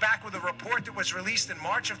 comes back with a report that was released in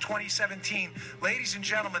March of 2017. Ladies and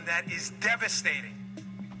gentlemen, that is devastating.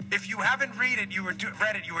 If you haven't read it, you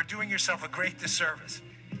were doing yourself a great disservice.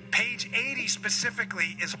 Page 80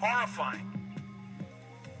 specifically is horrifying.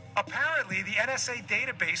 Apparently, the NSA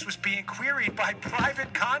database was being queried by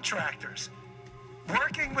private contractors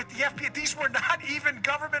working with the FBI. These were not even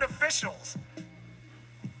government officials.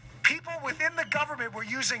 People within the government were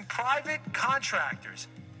using private contractors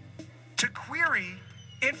to query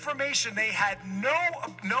information they had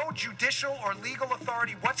no judicial or legal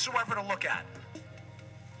authority whatsoever to look at.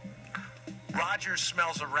 Rogers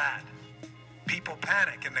smells a rat. People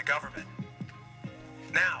panic in the government.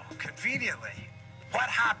 Now, conveniently, what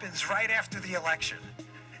happens right after the election?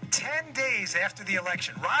 10 days after the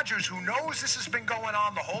election, Rogers, who knows this has been going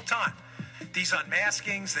on the whole time, these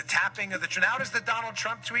unmaskings, the tapping of the... Now does the Donald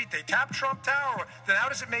Trump tweet, they tap Trump Tower? Then how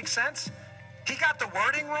does it make sense? He got the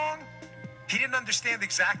wording wrong. He didn't understand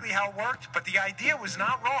exactly how it worked, but the idea was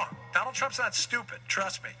not wrong. Donald Trump's not stupid,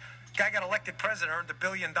 trust me. Guy got elected president, earned $1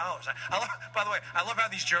 billion. By the way, I love how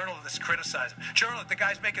these journalists criticize him. The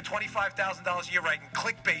guy's making $25,000 a year writing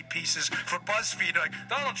clickbait pieces for BuzzFeed. Like,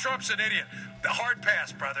 Donald Trump's an idiot. The hard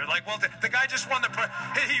pass, brother. Like, well, the guy just won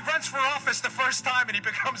he runs for office the first time and he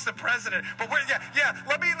becomes the president. But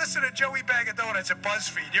let me listen to Joey Bag of Donuts at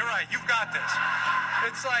BuzzFeed. You're right. You've got this.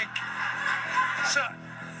 It's like,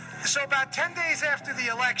 so about 10 days after the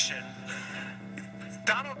election,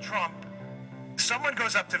 Donald Trump, someone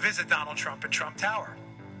goes up to visit Donald Trump in Trump Tower.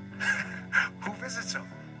 Who visits him?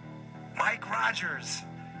 Mike Rogers.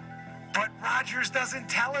 But Rogers doesn't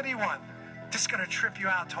tell anyone. This is going to trip you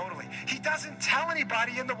out totally. He doesn't tell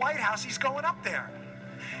anybody in the White House he's going up there.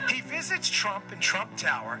 He visits Trump in Trump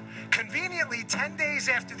Tower, conveniently 10 days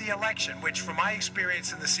after the election, which, from my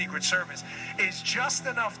experience in the Secret Service, is just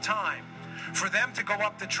enough time for them to go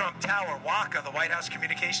up to Trump Tower, WACA, the White House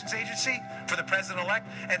Communications Agency, for the president-elect,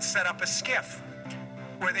 and set up a skiff.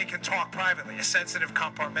 where they can talk privately, a sensitive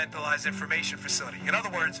compartmentalized information facility. In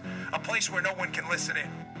other words, a place where no one can listen in.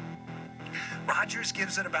 Rogers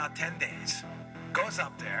gives it about 10 days, goes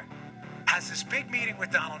up there, has this big meeting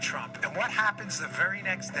with Donald Trump, and what happens the very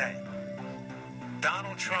next day?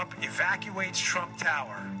 Donald Trump evacuates Trump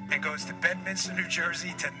Tower and goes to Bedminster, New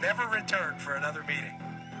Jersey to never return for another meeting.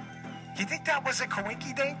 You think that was a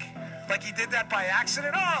coinky-dink? Like he did that by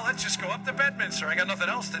accident? Oh, let's just go up to Bedminster. I got nothing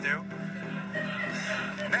else to do.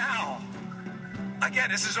 Now,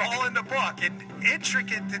 again, this is all in the book in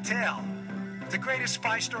intricate detail. The greatest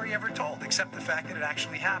spy story ever told, except the fact that it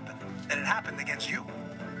actually happened. And it happened against you.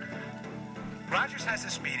 Rogers has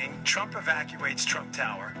this meeting. Trump evacuates Trump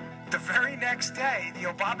Tower. The very next day, the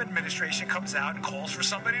Obama administration comes out and calls for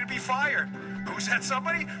somebody to be fired. Who's that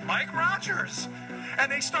somebody? Mike Rogers. And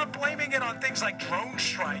they start blaming it on things like drone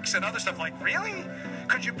strikes and other stuff. Like, really?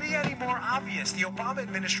 Could you be any more obvious? The Obama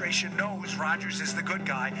administration knows Rogers is the good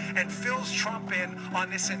guy and fills Trump in on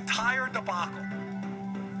this entire debacle.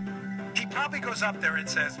 He probably goes up there and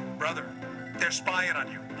says, brother, they're spying on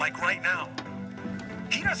you, like right now.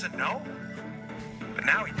 He doesn't know, but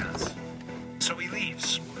now he does. So he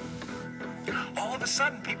leaves. All of a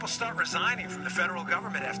sudden, people start resigning from the federal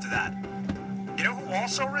government after that. You know who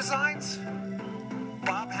also resigns?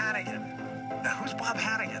 Bob Hannigan. Now, who's Bob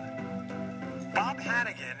Hannigan? Bob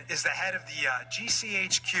Hannigan is the head of the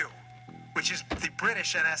GCHQ, which is the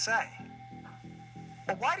British NSA.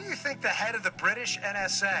 Well, why do you think the head of the British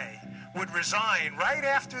NSA would resign right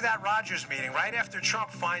after that Rogers meeting, right after Trump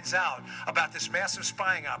finds out about this massive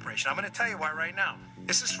spying operation? I'm going to tell you why right now.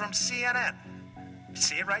 This is from CNN.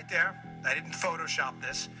 See it right there? I didn't Photoshop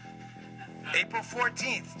this. April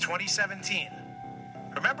 14th, 2017.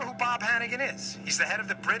 Remember who Bob Hannigan is? He's the head of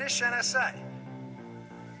the British NSA.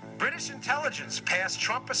 British intelligence passed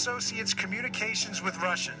Trump associates' communications with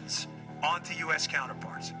Russians on to U.S.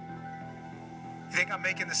 counterparts. You think I'm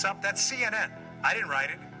making this up? That's CNN. I didn't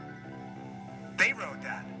write it. They wrote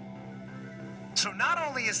that. So not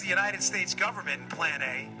only is the United States government, Plan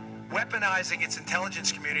A, weaponizing its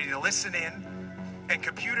intelligence community to listen in and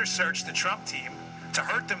computer search the Trump team to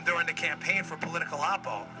hurt them during the campaign for political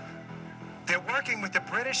oppo, they're working with the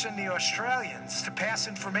British and the Australians to pass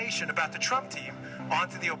information about the Trump team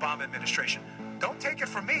onto the Obama administration. Don't take it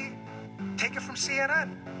from me. Take it from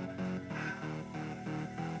CNN.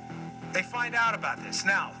 They find out about this.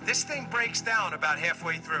 Now, this thing breaks down about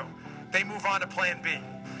halfway through. They move on to Plan B.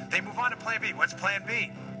 What's Plan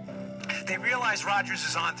B? They realize Rogers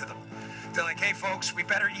is onto them. They're like, hey, folks, we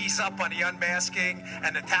better ease up on the unmasking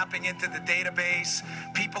and the tapping into the database.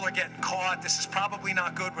 People are getting caught. This is probably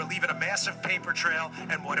not good. We're leaving a massive paper trail.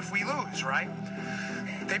 And what if we lose, right?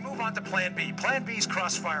 They move on to Plan B. Plan B is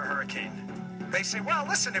Crossfire Hurricane. They say, well,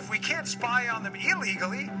 listen, if we can't spy on them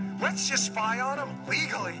illegally, let's just spy on them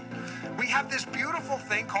legally. We have this beautiful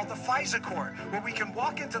thing called the FISA court, where we can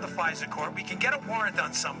walk into the FISA court, we can get a warrant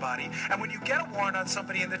on somebody, and when you get a warrant on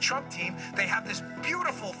somebody in the Trump team, they have this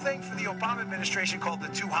beautiful thing for the Obama administration called the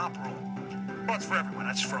two-hop rule. Well, it's for everyone,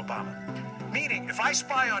 that's for Obama. Meaning, if I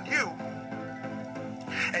spy on you,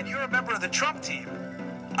 and you're a member of the Trump team,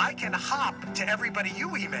 I can hop to everybody you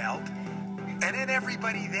emailed, and then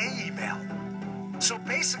everybody they emailed. So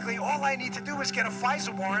basically, all I need to do is get a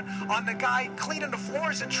FISA warrant on the guy cleaning the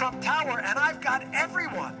floors in Trump Tower, and I've got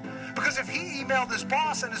everyone. Because if he emailed his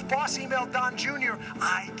boss and his boss emailed Don Jr.,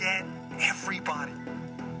 I get everybody.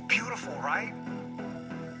 Beautiful, right?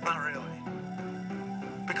 Not really.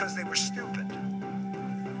 Because they were stupid.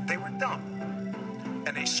 They were dumb.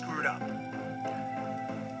 And they screwed up.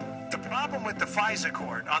 The problem with the FISA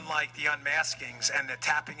court, unlike the unmaskings and the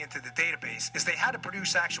tapping into the database, is they had to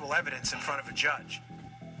produce actual evidence in front of a judge.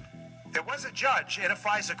 There was a judge in a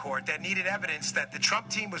FISA court that needed evidence that the Trump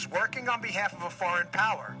team was working on behalf of a foreign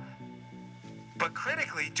power, but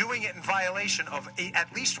critically doing it in violation of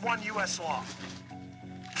at least one U.S. law.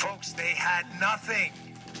 Folks, they had nothing.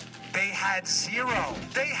 They had zero.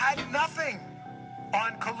 They had nothing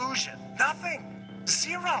on collusion. Nothing.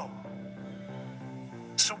 Zero.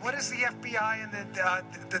 So what does the FBI and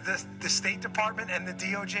the State Department and the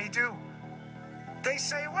DOJ do? They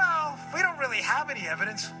say, well, we don't really have any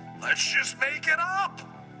evidence. Let's just make it up.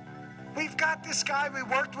 We've got this guy we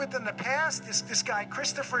worked with in the past, this guy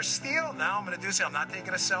Christopher Steele. Now I'm going to do something. I'm not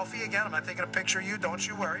taking a selfie again. I'm not taking a picture of you. Don't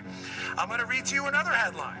you worry. I'm going to read to you another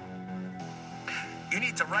headline. You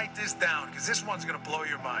need to write this down because this one's going to blow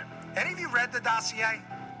your mind. Any of you read the dossier?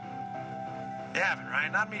 You haven't, right?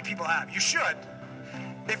 Not many people have. You should.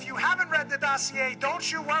 If you haven't read the dossier, don't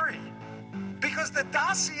you worry. Because the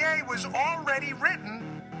dossier was already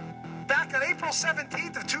written back on April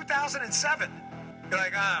 17th of 2007. You're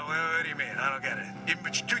like, what do you mean? I don't get it.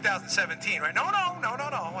 Even 2017, right? No,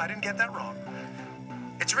 I didn't get that wrong.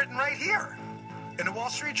 It's written right here in the Wall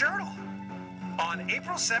Street Journal on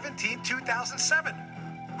April 17, 2007.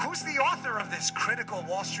 Who's the author of this critical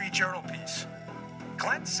Wall Street Journal piece?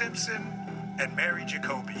 Glenn Simpson and Mary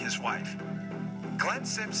Jacoby, his wife. Glenn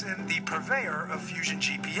Simpson, the purveyor of Fusion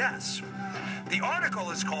GPS. The article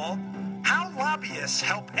is called How Lobbyists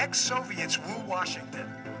Help Ex-Soviets Woo Washington.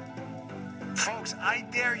 Folks, I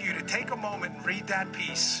dare you to take a moment and read that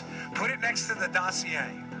piece. Put it next to the dossier.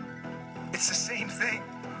 It's the same thing.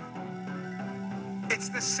 It's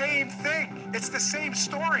the same thing. It's the same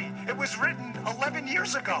story. It was written 11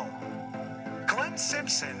 years ago. Glenn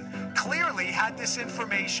Simpson clearly had this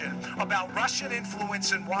information about Russian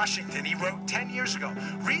influence in Washington. He wrote 10 years ago.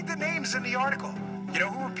 Read the names in the article. You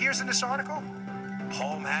know who appears in this article?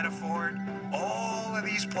 Paul Manafort, all of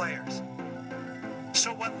these players.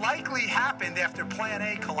 So what likely happened after Plan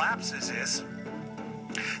A collapses is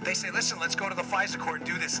they say, listen, let's go to the FISA court and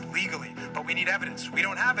do this legally, but we need evidence. We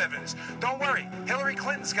don't have evidence. Don't worry. Hillary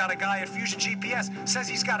Clinton's got a guy at Fusion GPS, says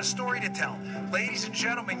he's got a story to tell. Ladies and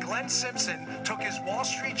gentlemen, Glenn Simpson took his Wall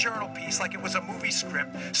Street Journal piece like it was a movie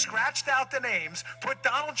script, scratched out the names, put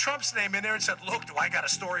Donald Trump's name in there and said, look, do I got a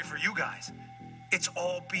story for you guys? It's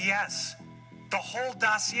all BS. The whole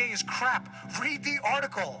dossier is crap. Read the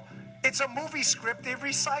article. It's a movie script they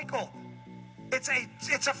recycled. It's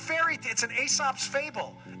a fairy tale. It's an Aesop's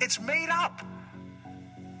fable. It's made up.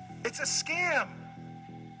 It's a scam.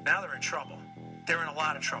 Now they're in trouble. They're in a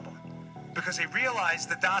lot of trouble because they realize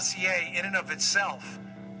the dossier in and of itself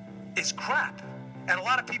is crap. And a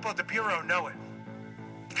lot of people at the Bureau know it.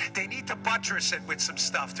 They need to buttress it with some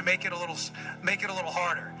stuff to make it a little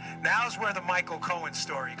harder. Now's where the Michael Cohen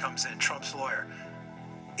story comes in, Trump's lawyer.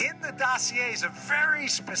 In the dossier is a very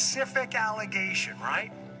specific allegation,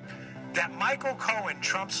 right? That Michael Cohen,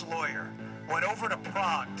 Trump's lawyer, went over to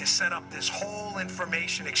Prague to set up this whole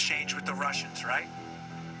information exchange with the Russians, right?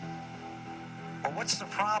 But what's the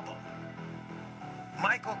problem?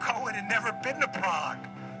 Michael Cohen had never been to Prague,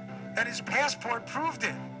 and his passport proved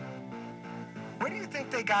it. Where do you think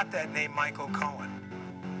they got that name, Michael Cohen?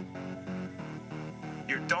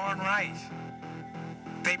 You're darn right.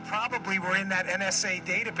 They probably were in that NSA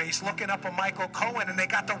database looking up a Michael Cohen, and they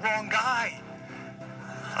got the wrong guy.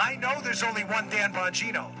 I know there's only one Dan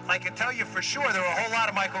Bongino. I can tell you for sure there are a whole lot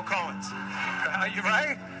of Michael Cohens. You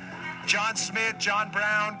right? John Smith, John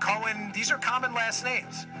Brown, Cohen, these are common last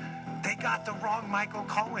names. They got the wrong Michael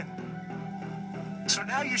Cohen. So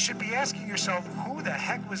now you should be asking yourself, who the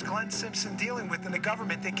heck was Glenn Simpson dealing with in the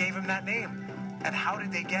government that gave him that name? And how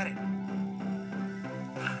did they get it?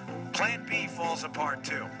 Plan B falls apart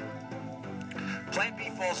too. Plan B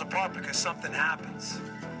falls apart because something happens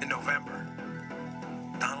in November.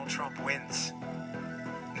 Donald Trump wins.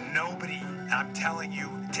 Nobody, I'm telling you,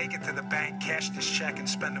 take it to the bank, cash this check, and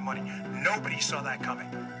spend the money. Nobody saw that coming.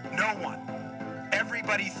 No one.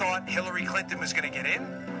 Everybody thought Hillary Clinton was going to get in.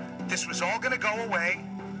 This was all going to go away.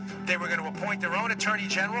 They were going to appoint their own attorney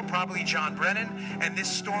general, probably John Brennan, and this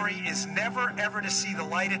story is never, ever to see the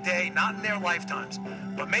light of day, not in their lifetimes.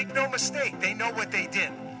 But make no mistake, they know what they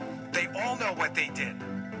did. They all know what they did.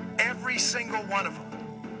 Every single one of them.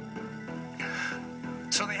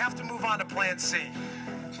 So they have to move on to Plan C.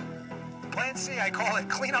 Plan C, I call it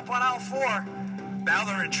clean up on aisle 4. Now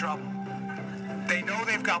they're in trouble. They know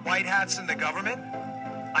they've got white hats in the government.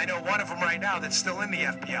 I know one of them right now that's still in the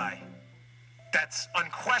FBI. That's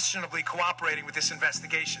unquestionably cooperating with this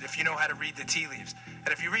investigation if you know how to read the tea leaves.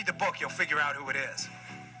 And if you read the book, you'll figure out who it is.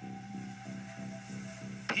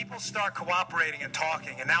 People start cooperating and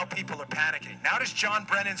talking, and now people are panicking. Now does John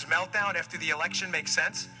Brennan's meltdown after the election make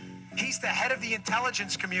sense? He's the head of the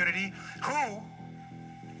intelligence community who,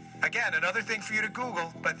 again, another thing for you to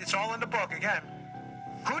Google, but it's all in the book again.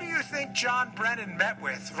 Who do you think John Brennan met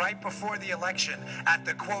with right before the election at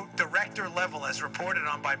the, quote, director level as reported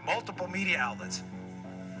on by multiple media outlets?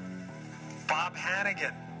 Bob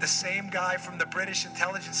Hannigan, the same guy from the British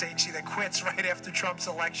intelligence agency that quits right after Trump's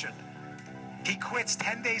election. He quits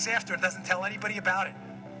 10 days after and doesn't tell anybody about it.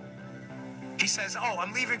 He says, oh,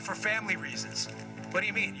 I'm leaving for family reasons. What do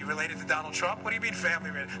you mean? You related to Donald Trump? What do you mean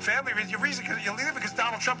family reasons? Family reasons, you're leaving because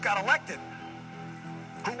Donald Trump got elected.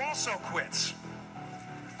 Who also quits?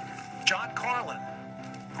 John Carlin.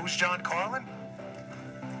 Who's John Carlin?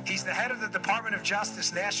 He's the head of the Department of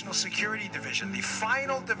Justice National Security Division, the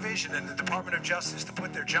final division in the Department of Justice to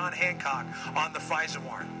put their John Hancock on the FISA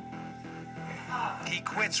warrant. He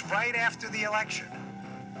quits right after the election.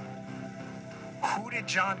 Who did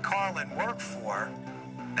John Carlin work for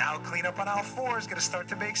Now cleanup on aisle 4 is going to start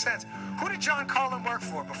to make sense. Who did John Carlin work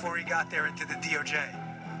for before he got there into the DOJ?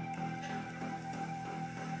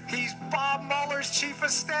 He's Bob Mueller's chief of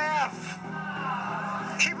staff.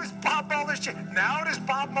 He was Bob Mueller's chief. Now does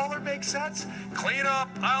Bob Mueller make sense? Clean up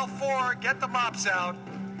aisle 4, get the mops out.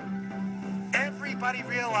 Everybody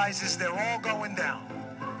realizes they're all going down.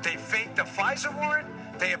 They faked the Pfizer warrant.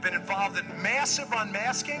 They have been involved in massive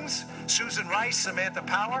unmaskings. Susan Rice, Samantha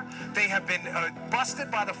Power. They have been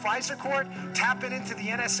busted by the Pfizer court, tapping into the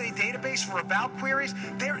NSA database for about queries.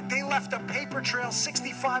 They left a paper trail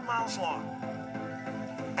 65 miles long.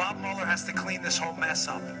 Bob Mueller has to clean this whole mess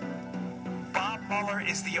up. Bob Mueller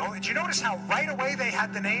is the only... Did you notice how right away they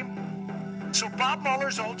had the name? So Bob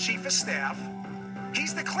Mueller's old chief of staff,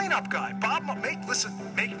 he's the cleanup guy.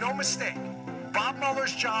 Make no mistake. Bob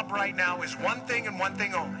Mueller's job right now is one thing and one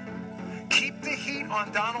thing only. Keep the heat on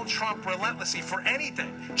Donald Trump relentlessly for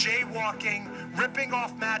anything. Jaywalking, ripping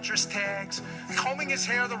off mattress tags, combing his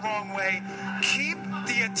hair the wrong way. Keep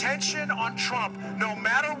the attention on Trump no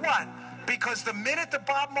matter what. Because the minute the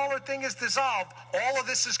Bob Mueller thing is dissolved, all of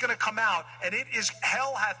this is going to come out, and it is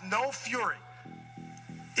hell hath no fury.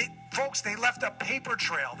 Folks, they left a paper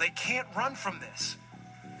trail. They can't run from this.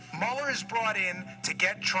 Mueller is brought in to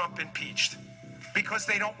get Trump impeached because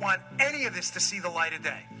they don't want any of this to see the light of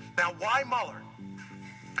day. Now, why Mueller?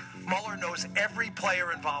 Mueller knows every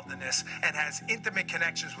player involved in this and has intimate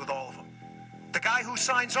connections with all of them. The guy who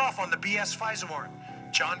signs off on the BS Pfizer warrant,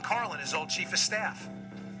 John Carlin, his old chief of staff.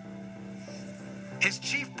 His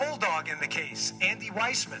chief bulldog in the case, Andy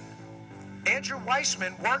Weissman. Andrew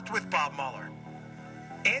Weissman worked with Bob Mueller.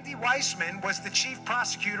 Andy Weissman was the chief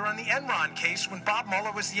prosecutor on the Enron case when Bob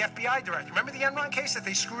Mueller was the FBI director. Remember the Enron case that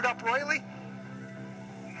they screwed up royally?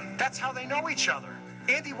 That's how they know each other.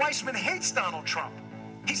 Andy Weissman hates Donald Trump.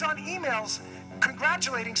 He's on emails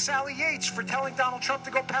congratulating Sally Yates for telling Donald Trump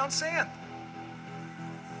to go pound sand.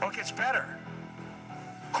 Well, it gets better.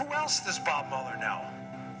 Who else does Bob Mueller know?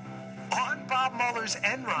 On Bob Mueller's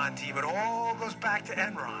Enron team, it all goes back to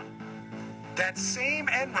Enron. That same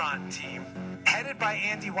Enron team, headed by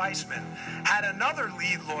Andy Weissman, had another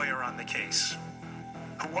lead lawyer on the case.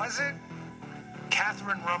 Who was it?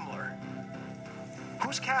 Catherine Rumler.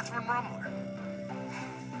 Who's Catherine Rumler?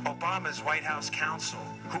 Obama's White House counsel,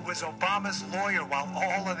 who was Obama's lawyer while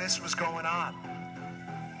all of this was going on.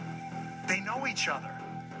 They know each other.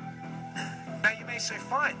 Now, you may say,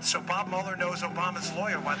 fine, so Bob Mueller knows Obama's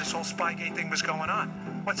lawyer while this whole Spygate thing was going on.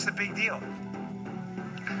 What's the big deal?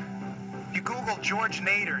 You Google George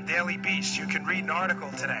Nader, Daily Beast, you can read an article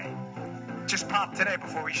today. Just popped today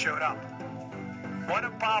before we showed up. One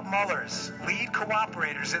of Bob Mueller's lead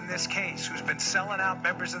cooperators in this case, who's been selling out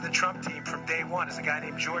members of the Trump team from day one, is a guy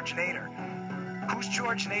named George Nader. Who's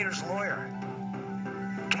George Nader's lawyer?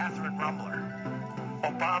 Catherine Rumler,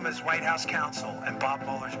 Obama's White House counsel and Bob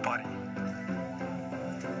Mueller's buddy.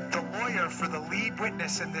 The lawyer for the lead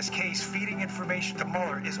witness in this case feeding information to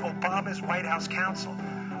Mueller is Obama's White House counsel,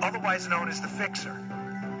 otherwise known as the Fixer.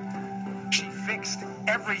 She fixed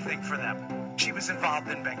everything for them. She was involved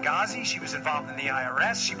in Benghazi. She was involved in the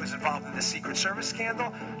IRS. She was involved in the Secret Service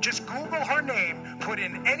scandal. Just Google her name, put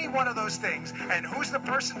in any one of those things, and who's the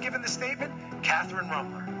person giving the statement? Catherine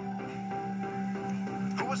Rumler.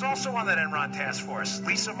 Who was also on that Enron task force?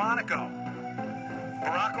 Lisa Monaco.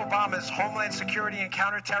 Barack Obama's Homeland Security and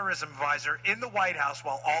Counterterrorism advisor in the White House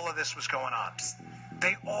while all of this was going on.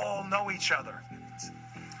 They all know each other.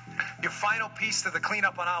 Your final piece to the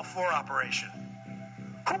cleanup on aisle 4 operation.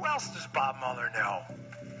 Who else does Bob Mueller know?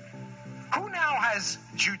 Who now has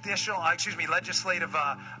legislative,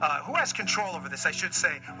 who has control over this, I should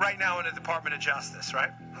say, right now in the Department of Justice,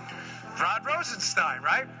 right? Rod Rosenstein,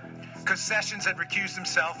 right? Because Sessions had recused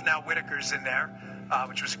himself, now Whitaker's in there,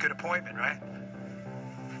 which was a good appointment, right?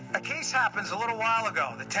 A case happens a little while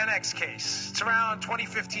ago, the 10X case. It's around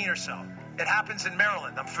 2015 or so. It happens in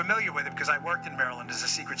Maryland. I'm familiar with it because I worked in Maryland as a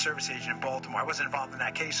Secret Service agent in Baltimore. I wasn't involved in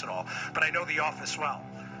that case at all, but I know the office well.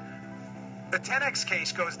 The 10X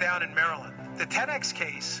case goes down in Maryland. The 10X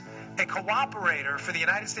case, a cooperator for the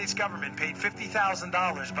United States government paid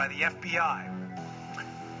 $50,000 by the FBI.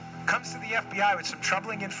 Comes to the FBI with some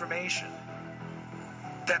troubling information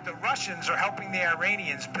that the Russians are helping the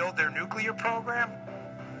Iranians build their nuclear program,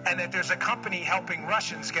 and that there's a company helping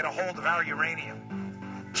Russians get a hold of our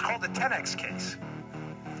uranium. It's called the 10X case.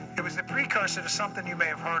 It was the precursor to something you may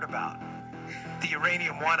have heard about, the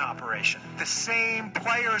Uranium One operation. The same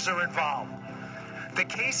players are involved. The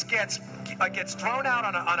case gets thrown out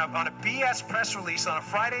on a BS press release on a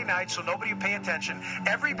Friday night so nobody will pay attention.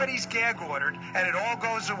 Everybody's gag ordered, and it all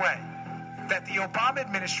goes away. that the Obama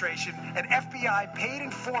administration, an FBI paid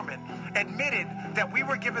informant, admitted that we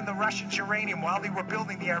were giving the Russians uranium while they were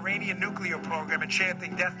building the Iranian nuclear program and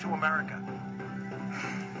chanting death to America.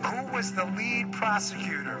 Who was the lead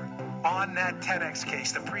prosecutor on that 10X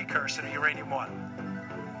case, the precursor to Uranium One?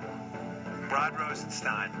 Rod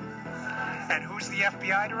Rosenstein. And who's the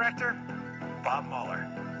FBI director? Bob Mueller.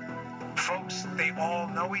 Folks, they all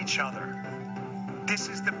know each other. This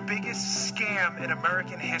is the biggest scam in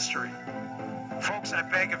American history. Folks, I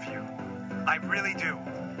beg of you, I really do.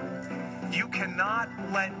 You cannot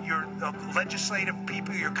let your legislative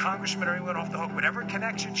people, your congressmen, or anyone off the hook. Whatever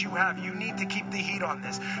connections you have, you need to keep the heat on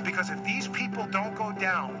this. Because if these people don't go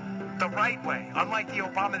down the right way, unlike the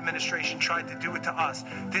Obama administration tried to do it to us,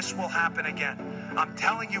 this will happen again. I'm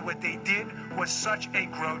telling you, what they did was such a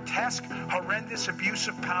grotesque, horrendous abuse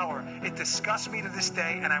of power. It disgusts me to this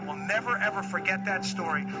day, and I will never, ever forget that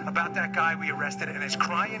story about that guy we arrested and his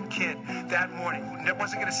crying kid that morning who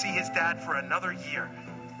wasn't going to see his dad for another year.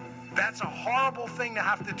 That's a horrible thing to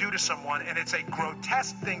have to do to someone, and it's a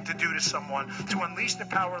grotesque thing to do to someone to unleash the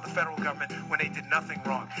power of the federal government when they did nothing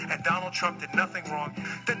wrong. And Donald Trump did nothing wrong.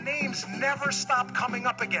 The names never stop coming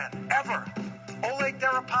up again, ever. Oleg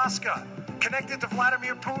Deripaska, connected to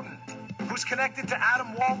Vladimir Putin, who's connected to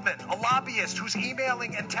Adam Waldman, a lobbyist who's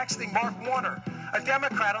emailing and texting Mark Warner, a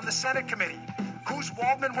Democrat on the Senate committee. Who's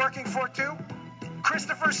Waldman working for, too?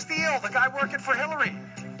 Christopher Steele, the guy working for Hillary.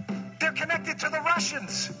 They're connected to the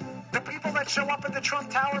Russians, the people that show up at the Trump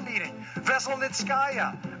Tower meeting.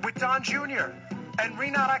 Veselnitskaya with Don Jr. and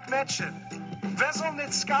Rinat Akhmetshin.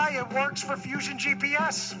 Veselnitskaya works for Fusion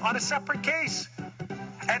GPS on a separate case.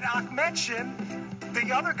 And Akhmetshin,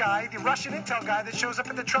 the other guy, the Russian intel guy that shows up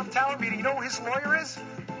at the Trump Tower meeting, you know who his lawyer is?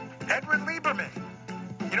 Edward Lieberman.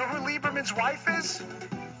 You know who Lieberman's wife is?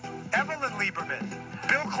 Evelyn Lieberman,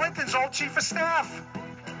 Bill Clinton's old chief of staff.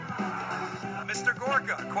 Mr.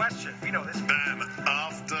 Gorka, question. We know this. Dan,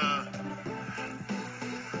 after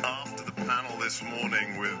the panel this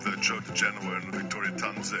morning with Joe DeGenoa and Victoria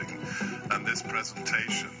Tunzing and this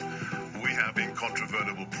presentation, we have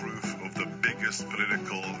incontrovertible proof of the biggest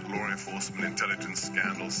political law enforcement intelligence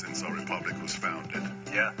scandal since our republic was founded.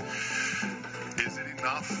 Yeah. Is it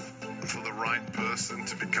enough for the right person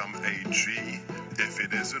to become AG? If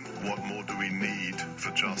it isn't, what more do we need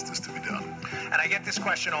for justice to be done? And I get this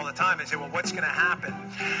question all the time. I say, well, what's going to happen?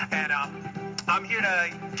 And I'm here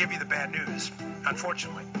to give you the bad news,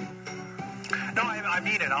 unfortunately. No, I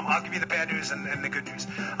mean it. I'll give you the bad news and the good news.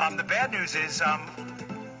 The bad news is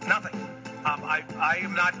nothing. I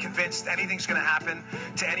am not convinced anything's going to happen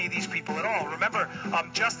to any of these people at all. Remember,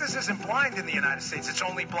 justice isn't blind in the United States. It's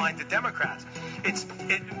only blind to Democrats.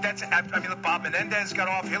 Look, Bob Menendez got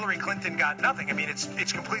off. Hillary Clinton got nothing. I mean,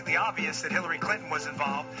 it's completely obvious that Hillary Clinton was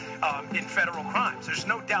involved in federal crimes. There's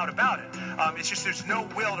no doubt about it. It's just there's no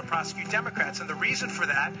will to prosecute Democrats. And the reason for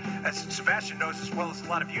that, as Sebastian knows as well as a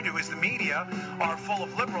lot of you do, is the media are full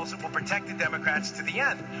of liberals that will protect the Democrats to the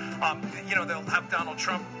end. They'll have Donald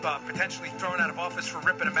Trump potentially thrown out of office for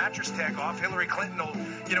ripping a mattress tag off. Hillary Clinton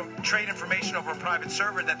will, trade information over a private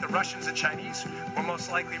server that the Russians and Chinese were most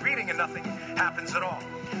likely reading, and nothing happens at all.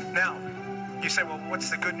 Now, you say, well,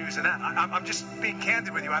 what's the good news in that? I'm just being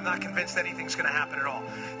candid with you. I'm not convinced anything's going to happen at all.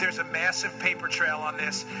 There's a massive paper trail on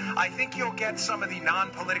this. I think you'll get some of the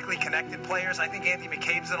non-politically connected players. I think Andy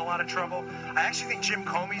McCabe's in a lot of trouble. I actually think Jim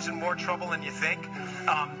Comey's in more trouble than you think.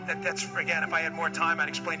 That's, again, if I had more time, I'd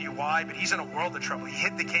explain to you why, but he's in a world of trouble. He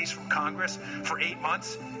hid the case from Congress for 8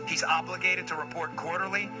 months. He's obligated to report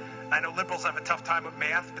quarterly. I know liberals have a tough time with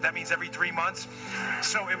math, but that means every 3 months.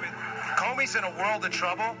 So Comey's in a world of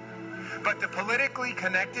trouble. But the politically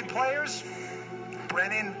connected players,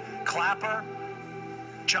 Brennan, Clapper,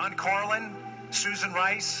 John Carlin, Susan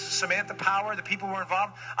Rice, Samantha Power, the people who are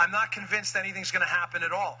involved, I'm not convinced anything's going to happen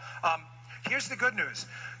at all. Here's the good news.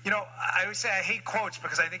 I always say I hate quotes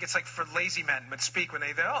because I think it's like for lazy men that speak when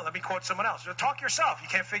they let me quote someone else. Talk yourself. You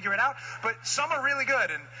can't figure it out. But some are really good.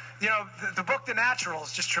 And, the book The Natural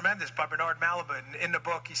is just tremendous by Bernard Malamud. And in the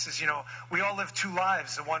book, he says, we all live 2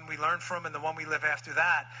 lives, the one we learn from and the one we live after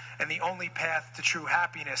that. And the only path to true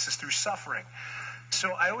happiness is through suffering. So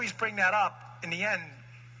I always bring that up in the end.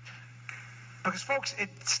 Because, folks, it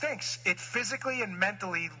stinks. It physically and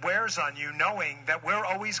mentally wears on you knowing that we're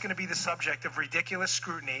always going to be the subject of ridiculous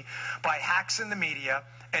scrutiny by hacks in the media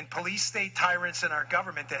and police state tyrants in our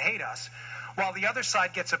government that hate us, while the other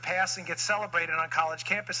side gets a pass and gets celebrated on college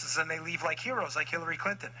campuses and they leave like heroes like Hillary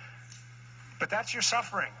Clinton. But that's your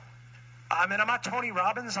suffering. I mean, I'm not Tony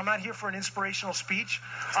Robbins. I'm not here for an inspirational speech.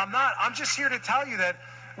 I'm just here to tell you that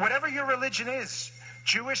whatever your religion is,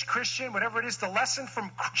 Jewish, Christian, whatever it is, the lesson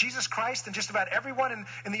from Jesus Christ and just about everyone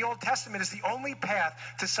in the Old Testament is the only path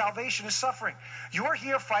to salvation is suffering. You're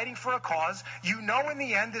here fighting for a cause. You know in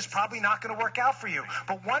the end it's probably not going to work out for you.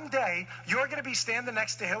 But one day, you're going to be standing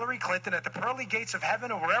next to Hillary Clinton at the pearly gates of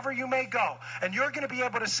heaven or wherever you may go. And you're going to be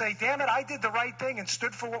able to say, damn it, I did the right thing and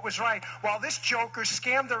stood for what was right, while this joker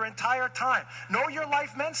scammed her entire time. Know your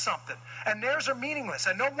life meant something, and theirs are meaningless.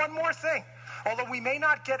 And know one more thing. Although we may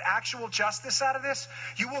not get actual justice out of this,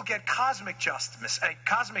 you will get cosmic justice. And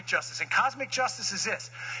cosmic justice is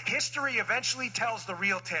this. History eventually tells the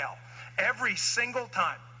real tale. Every single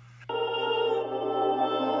time.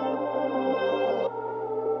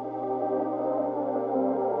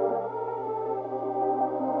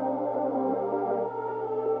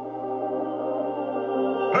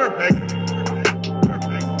 Perfect.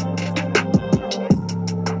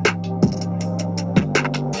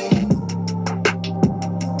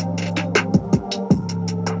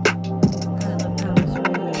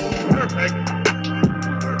 Perfect.